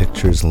faded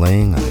pictures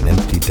laying on an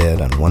empty bed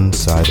on one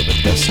side of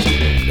a dusty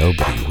room.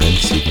 Nobody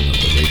rents, even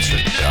though the rates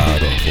are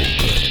god-awful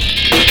good.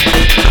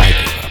 I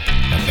give up.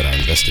 Not that I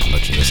invested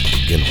much in this to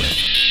begin with.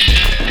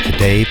 The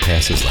day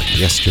passes like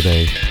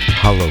yesterday.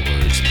 Hollow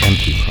words,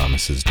 empty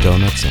promises,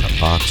 donuts in a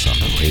box on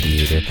the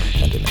radiator,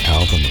 and an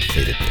album of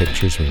faded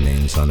pictures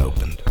remains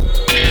unopened.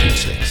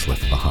 Keepsakes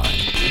left behind.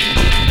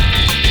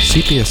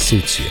 Sepia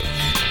suits you.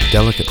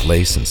 Delicate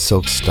lace and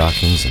silk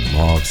stockings and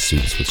mauve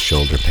suits with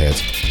shoulder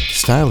pads.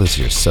 Style is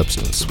your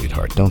substance,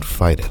 sweetheart. Don't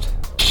fight it.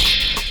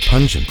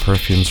 Pungent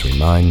perfumes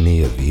remind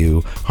me of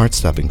you.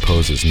 Heart-stopping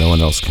poses no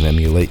one else can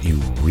emulate. You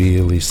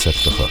really set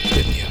the hook,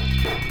 didn't you?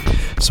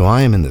 So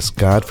I am in this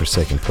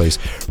godforsaken place,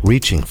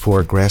 reaching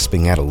for,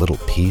 grasping at a little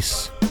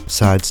peace,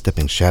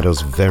 sidestepping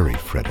shadows, very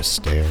Fred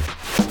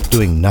Astaire,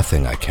 doing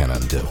nothing I can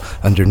undo.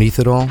 Underneath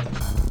it all,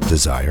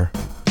 desire.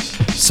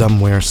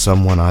 Somewhere,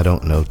 someone I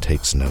don't know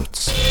takes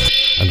notes.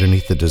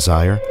 Underneath the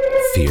desire,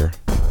 fear.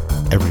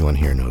 Everyone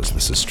here knows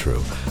this is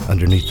true.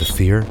 Underneath the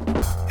fear,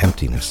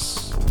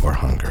 emptiness or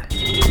hunger.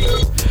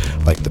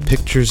 Like the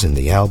pictures in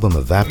the album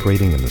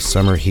evaporating in the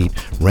summer heat,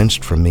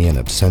 wrenched from me in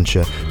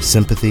absentia,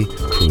 sympathy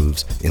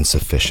proves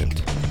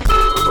insufficient.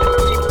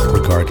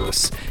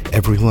 Regardless,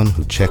 everyone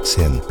who checks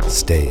in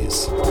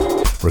stays.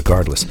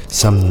 Regardless,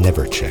 some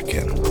never check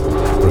in.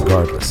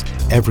 Regardless,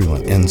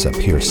 everyone ends up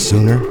here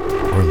sooner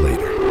or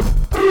later.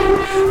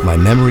 My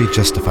memory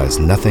justifies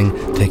nothing,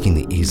 taking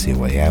the easy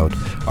way out.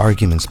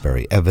 Arguments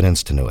bury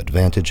evidence to no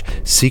advantage.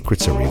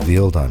 Secrets are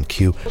revealed on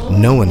cue.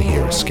 No one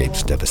here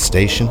escapes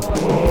devastation,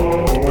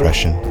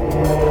 depression,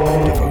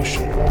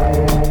 devotion.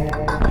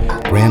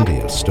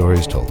 Grandiose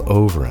stories told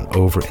over and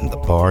over in the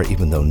bar,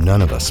 even though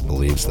none of us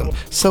believes them.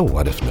 So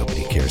what if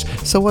nobody cares?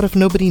 So what if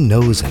nobody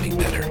knows any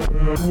better?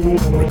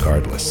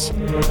 Regardless,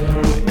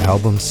 my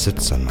album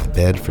sits on my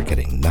bed,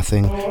 forgetting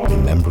nothing,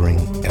 remembering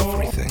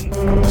everything,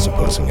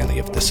 supposing any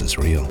of this is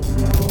real.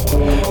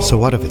 So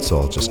what if it's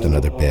all just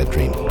another bad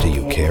dream? Do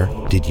you care?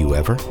 Did you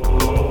ever?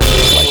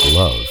 Like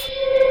love,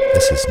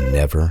 this is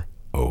never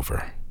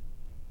over.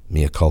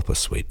 Mea culpa,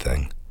 sweet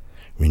thing.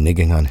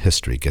 Reneging on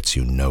history gets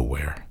you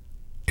nowhere,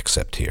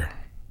 except here.